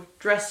to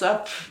dress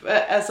up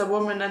as a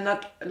woman and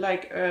not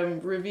like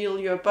reveal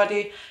your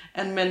body,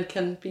 and men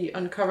can be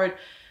uncovered.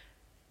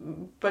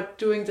 But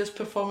doing this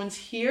performance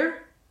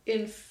here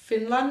in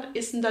Finland,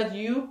 isn't that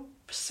you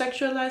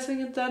sexualizing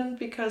it then?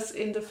 Because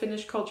in the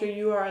Finnish culture,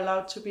 you are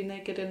allowed to be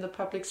naked in the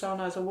public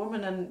sauna as a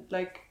woman, and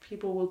like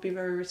people will be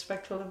very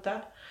respectful of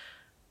that.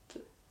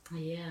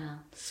 Yeah.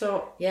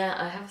 So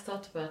I have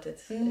thought about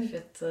it. If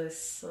it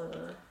is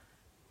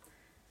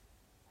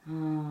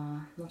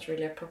not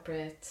really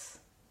appropriate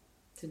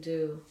to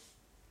do.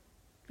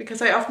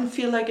 Because I often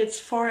feel like it's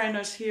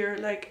foreigners here,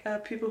 like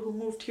people who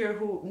moved here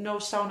who know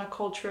sauna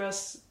culture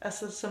as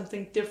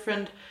something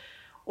different,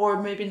 or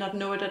maybe not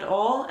know it at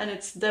all, and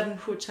it's them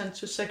who tend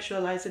to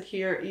sexualize it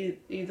here,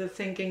 either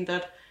thinking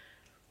that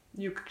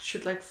you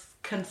should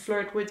can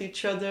flirt with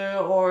each other,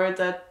 or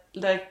that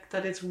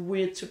it's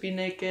weird to be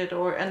naked,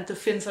 and the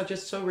Finns are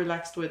just so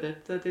relaxed with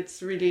it that it's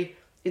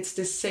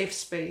this safe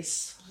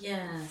space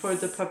for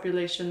the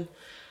population,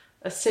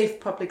 a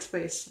safe public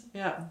space.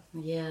 Yeah.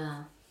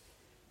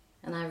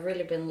 And I've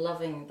really been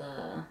loving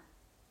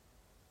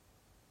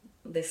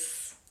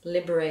this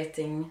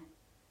liberating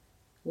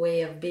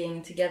way of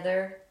being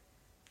together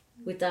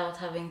without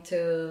having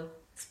to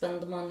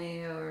spend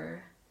money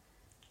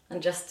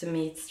and just to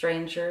meet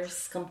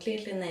strangers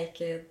completely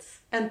naked.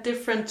 And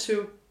different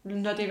to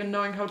not even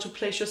knowing how to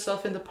place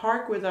yourself in the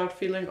park without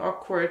feeling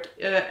awkward.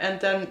 And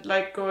then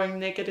going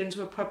naked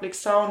into a public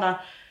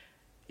sauna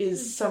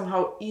is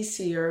somehow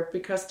easier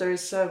because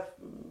there's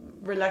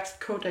relaxed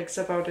codex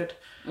about it.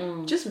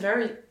 Just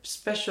very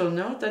special,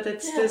 no? That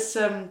it's this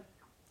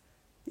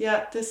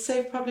this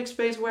safe public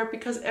space where,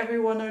 because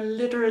everyone are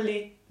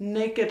literally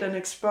naked and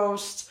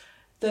exposed,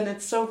 then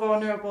it's so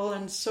vulnerable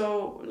and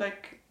so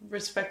like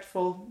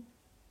respectful.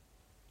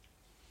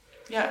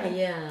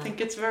 I think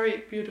it's a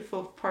very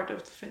beautiful part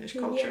of the Finnish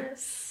culture.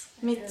 Yes,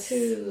 me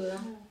too.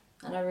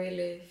 And I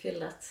really feel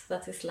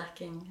that is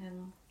lacking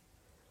in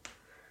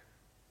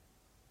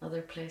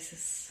other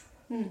places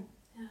or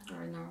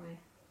in Norway.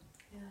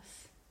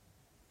 Yes.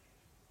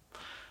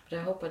 But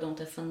I hope I don't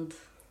offend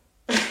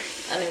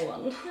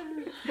anyone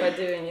by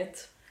doing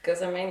it,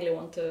 because I mainly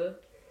want to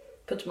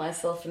put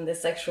myself in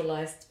this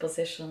sexualized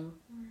position,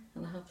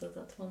 and I hope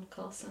that won't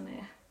cause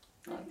any.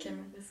 Okay,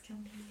 maybe this can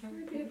be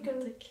very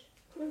problematic.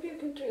 Maybe you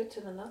can do it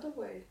in another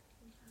way.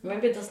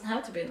 Maybe it doesn't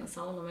have to be in a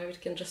sauna. Maybe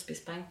it can just be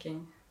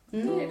spanking.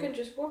 No, you can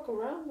just walk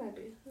around.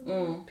 Maybe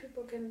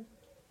people can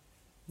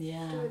do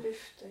it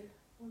if they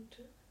want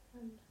to,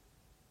 and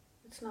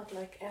it's not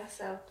like ass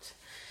out.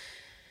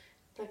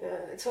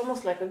 It's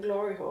almost like a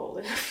glory hole.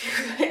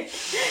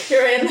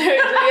 You're in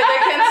there, they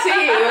can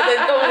see you, but they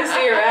only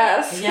see your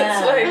ass. Yeah.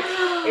 It's like,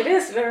 it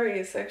is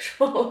very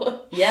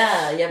sexual. But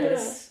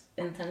it's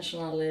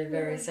intentionally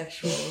very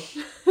sexual.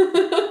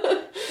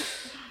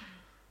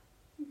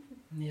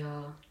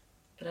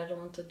 But I don't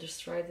want to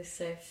destroy this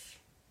safe.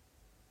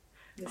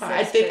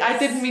 I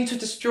didn't mean to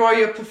destroy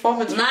your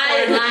performance. No,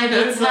 it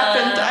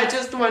happened. I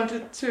just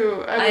wanted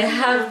to. I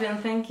have been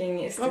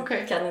thinking,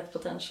 can it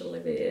potentially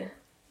be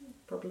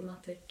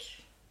problematic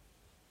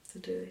to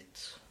do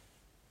it?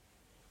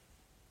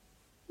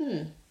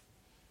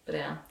 But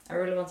I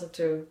really wanted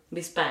to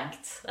be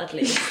spanked at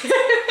least,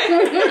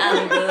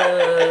 and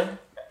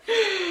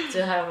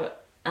to have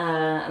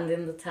and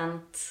in the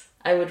tent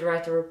I would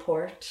write a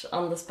report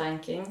on the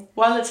spanking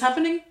while it's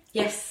happening.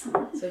 Yes,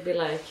 so it'd be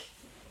like,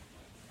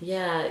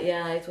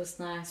 it was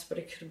nice, but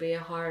it could be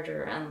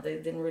harder, and they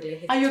didn't really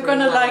hit. Are you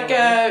gonna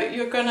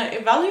you're gonna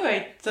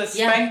evaluate the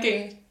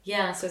spanking?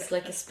 Yeah, so it's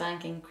like a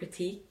spanking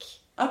critique.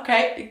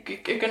 Okay,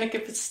 you're gonna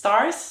give it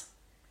stars?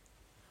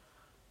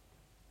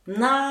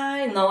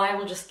 No, I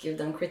will just give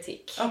them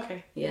critique.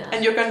 Okay. Yeah.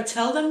 And you're gonna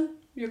tell them?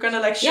 You're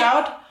gonna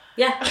shout?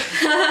 Yeah.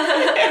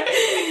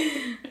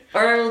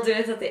 Or I will do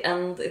it at the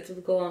end. It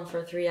will go on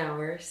for 3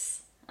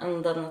 hours,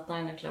 and then at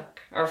 9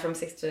 o'clock, or from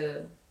 6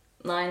 to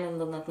 9, and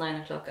then at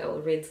 9 o'clock I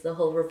will read the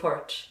whole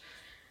report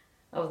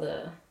of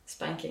the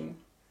spanking.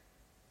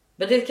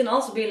 But it can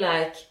also be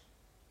like,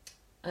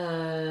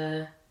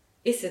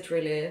 is it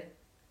really?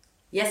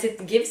 Yes,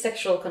 it gives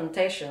sexual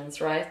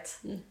connotations, right?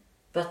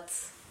 But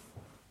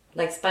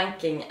like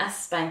spanking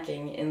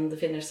in the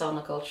Finnish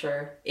sauna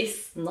culture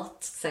is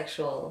not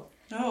sexual.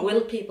 No.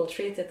 Will people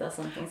treat it as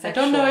something sexual? I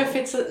don't know if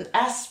it's an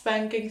ass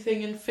spanking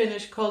thing in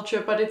Finnish culture,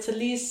 but it's at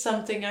least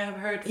something I have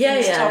heard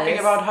Finns talking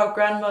about, how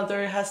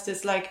grandmother has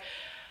this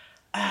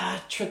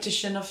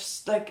tradition of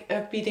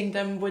beating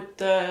them with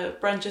the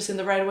branches in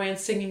the right way and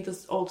singing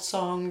these old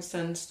songs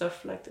and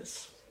stuff like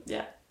this.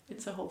 Yeah,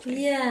 it's a whole thing.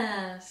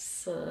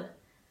 Yes.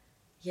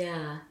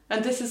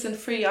 And this is in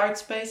Free Art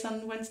Space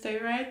on Wednesday,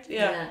 right?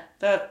 Yeah.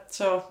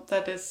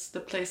 That is the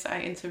place I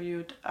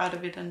interviewed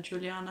Arvid and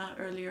Juliana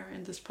earlier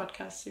in this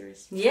podcast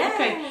series. Yeah.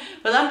 Okay.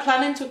 Well, I'm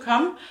planning to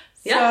come.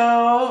 Yeah.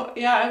 So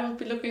I will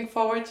be looking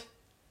forward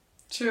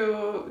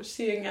to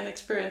seeing and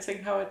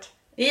experiencing how it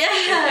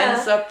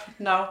ends up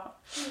now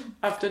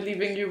after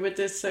leaving you with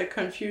this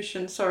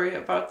confusion. Sorry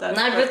about that.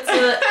 No, but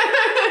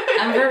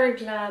I'm very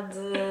glad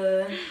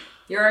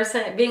you're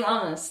being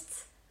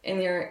honest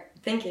in your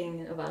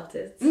thinking about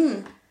it.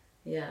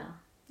 Yeah,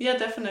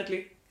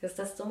 definitely, because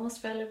that's the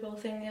most valuable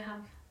thing you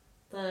have,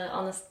 the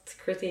honest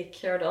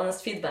critique or the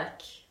honest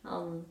feedback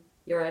on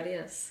your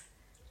ideas.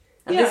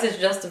 And this is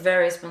just a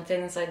very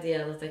spontaneous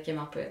idea that I came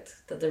up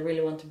with, that I really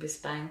want to be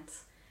spanked,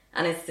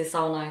 and it's the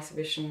sauna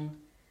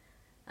exhibition,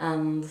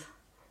 and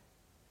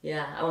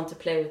I want to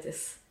play with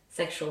this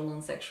sexual,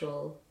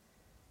 non-sexual.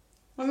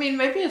 I mean,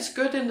 maybe it's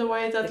good in the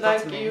way that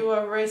you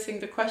are raising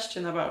the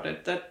question about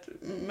it, that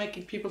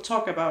making people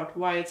talk about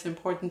why it's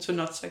important to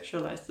not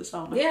sexualize the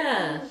sauna.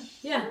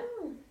 Yeah.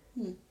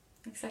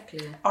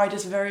 Exactly. Art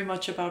is very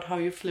much about how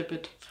you flip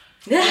it.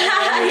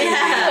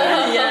 Yeah.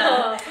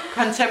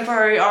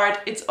 Contemporary art,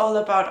 it's all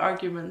about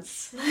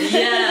arguments.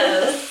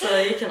 Yes, so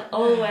you can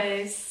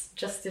always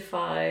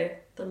justify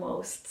the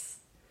most.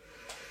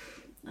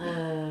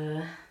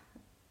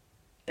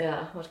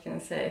 What can I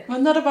say?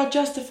 Well, not about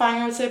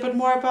justifying, I would say, but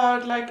more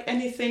about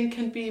anything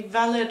can be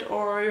valid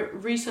or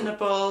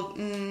reasonable,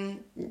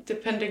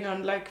 depending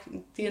on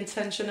the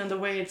intention and the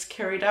way it's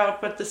carried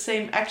out. But the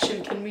same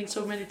action can mean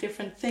so many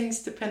different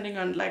things depending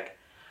on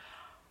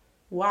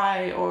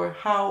why or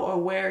how or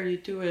where you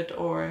do it,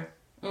 or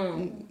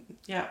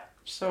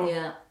So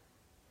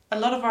a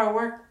lot of our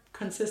work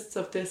consists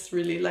of this,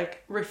 really,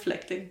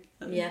 reflecting.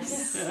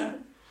 Yes. Yeah.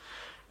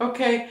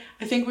 Okay,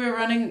 I think we're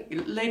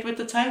running late with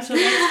the time, so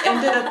let's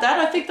end it at that.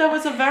 I think that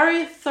was a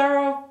very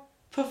thorough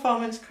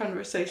performance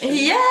conversation.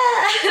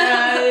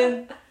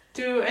 Yeah!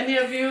 Do any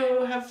of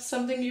you have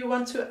something you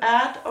want to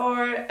add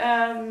or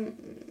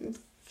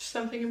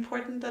something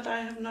important that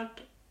I have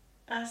not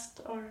asked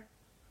or?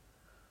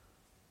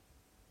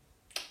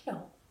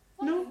 No?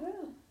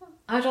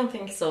 I don't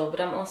think so, but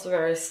I'm also a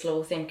very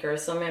slow thinker,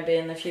 so maybe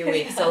in a few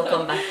weeks I'll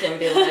come back and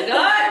be like,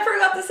 I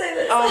forgot to say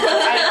this. Oh,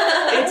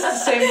 it's the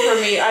same for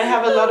me. I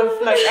have a lot of,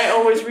 I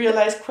always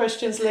realize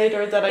questions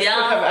later that I could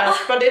have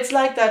asked, but it's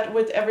like that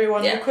with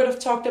everyone. You could have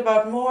talked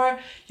about more,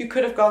 you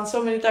could have gone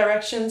so many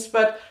directions,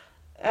 but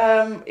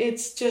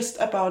it's just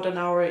about an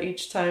hour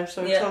each time,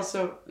 so it's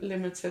also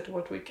limited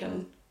what we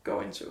can go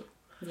into.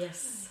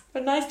 Yes.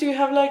 But nice. Do you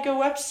have a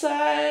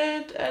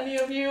website, any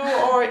of you,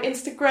 or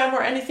Instagram,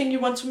 or anything you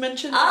want to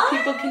mention that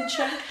people can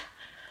check?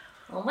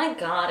 Oh my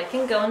god, you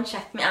can go and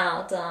check me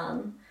out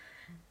on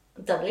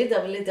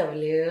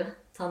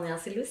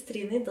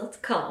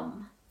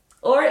www.tanjasilvestrini.com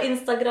or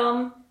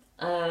Instagram,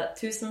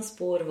 1000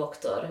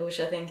 Sporvoktor, which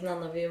I think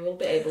none of you will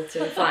be able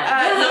to find.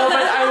 No,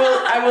 but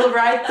I will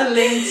write the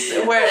links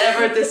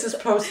wherever this is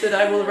posted.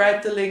 I will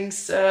write the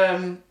links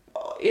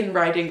in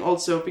writing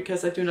also,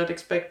 because I do not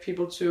expect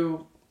people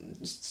to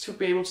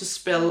be able to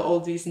spell all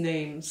these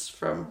names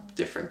from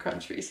different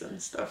countries and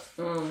stuff.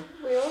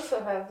 We also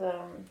have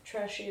the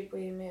Trashy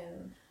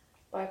Bohemian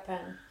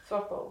Bipan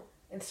Thorpo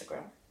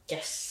Instagram.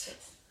 Yes.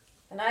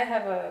 And I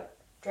have a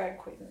drag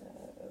queen,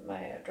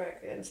 my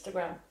drag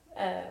Instagram,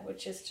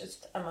 which is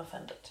just I'm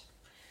Offended.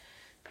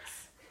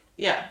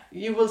 Yeah,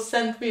 you will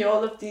send me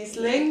all of these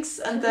links,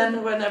 and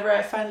then whenever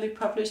I finally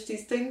publish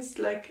these things,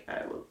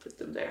 I will put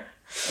them there.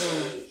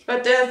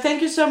 But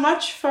thank you so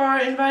much for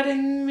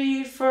inviting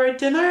me for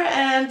dinner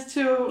and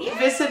to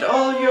visit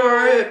all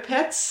your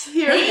pets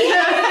here.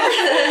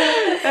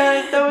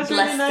 That was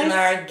Blessed really nice. in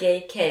our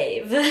gay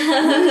cave.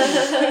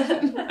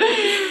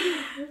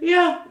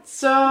 Yeah,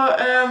 so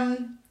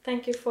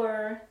thank you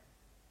for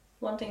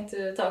wanting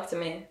to talk to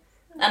me.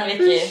 And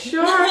Vicky.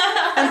 Sure.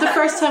 And the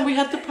first time we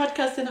had the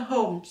podcast in a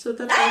home, so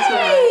that's also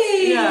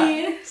nice.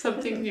 Yeah,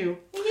 something new.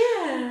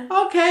 Yeah.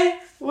 Okay.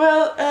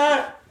 Well,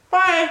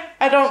 bye.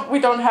 We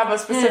don't have a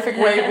specific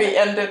way we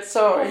end it,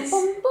 so it's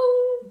boom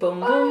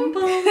boom boom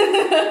boom.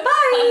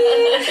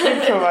 Bye.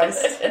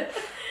 improvised.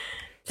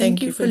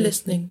 Thank you for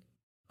listening.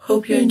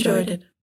 Hope you enjoyed it.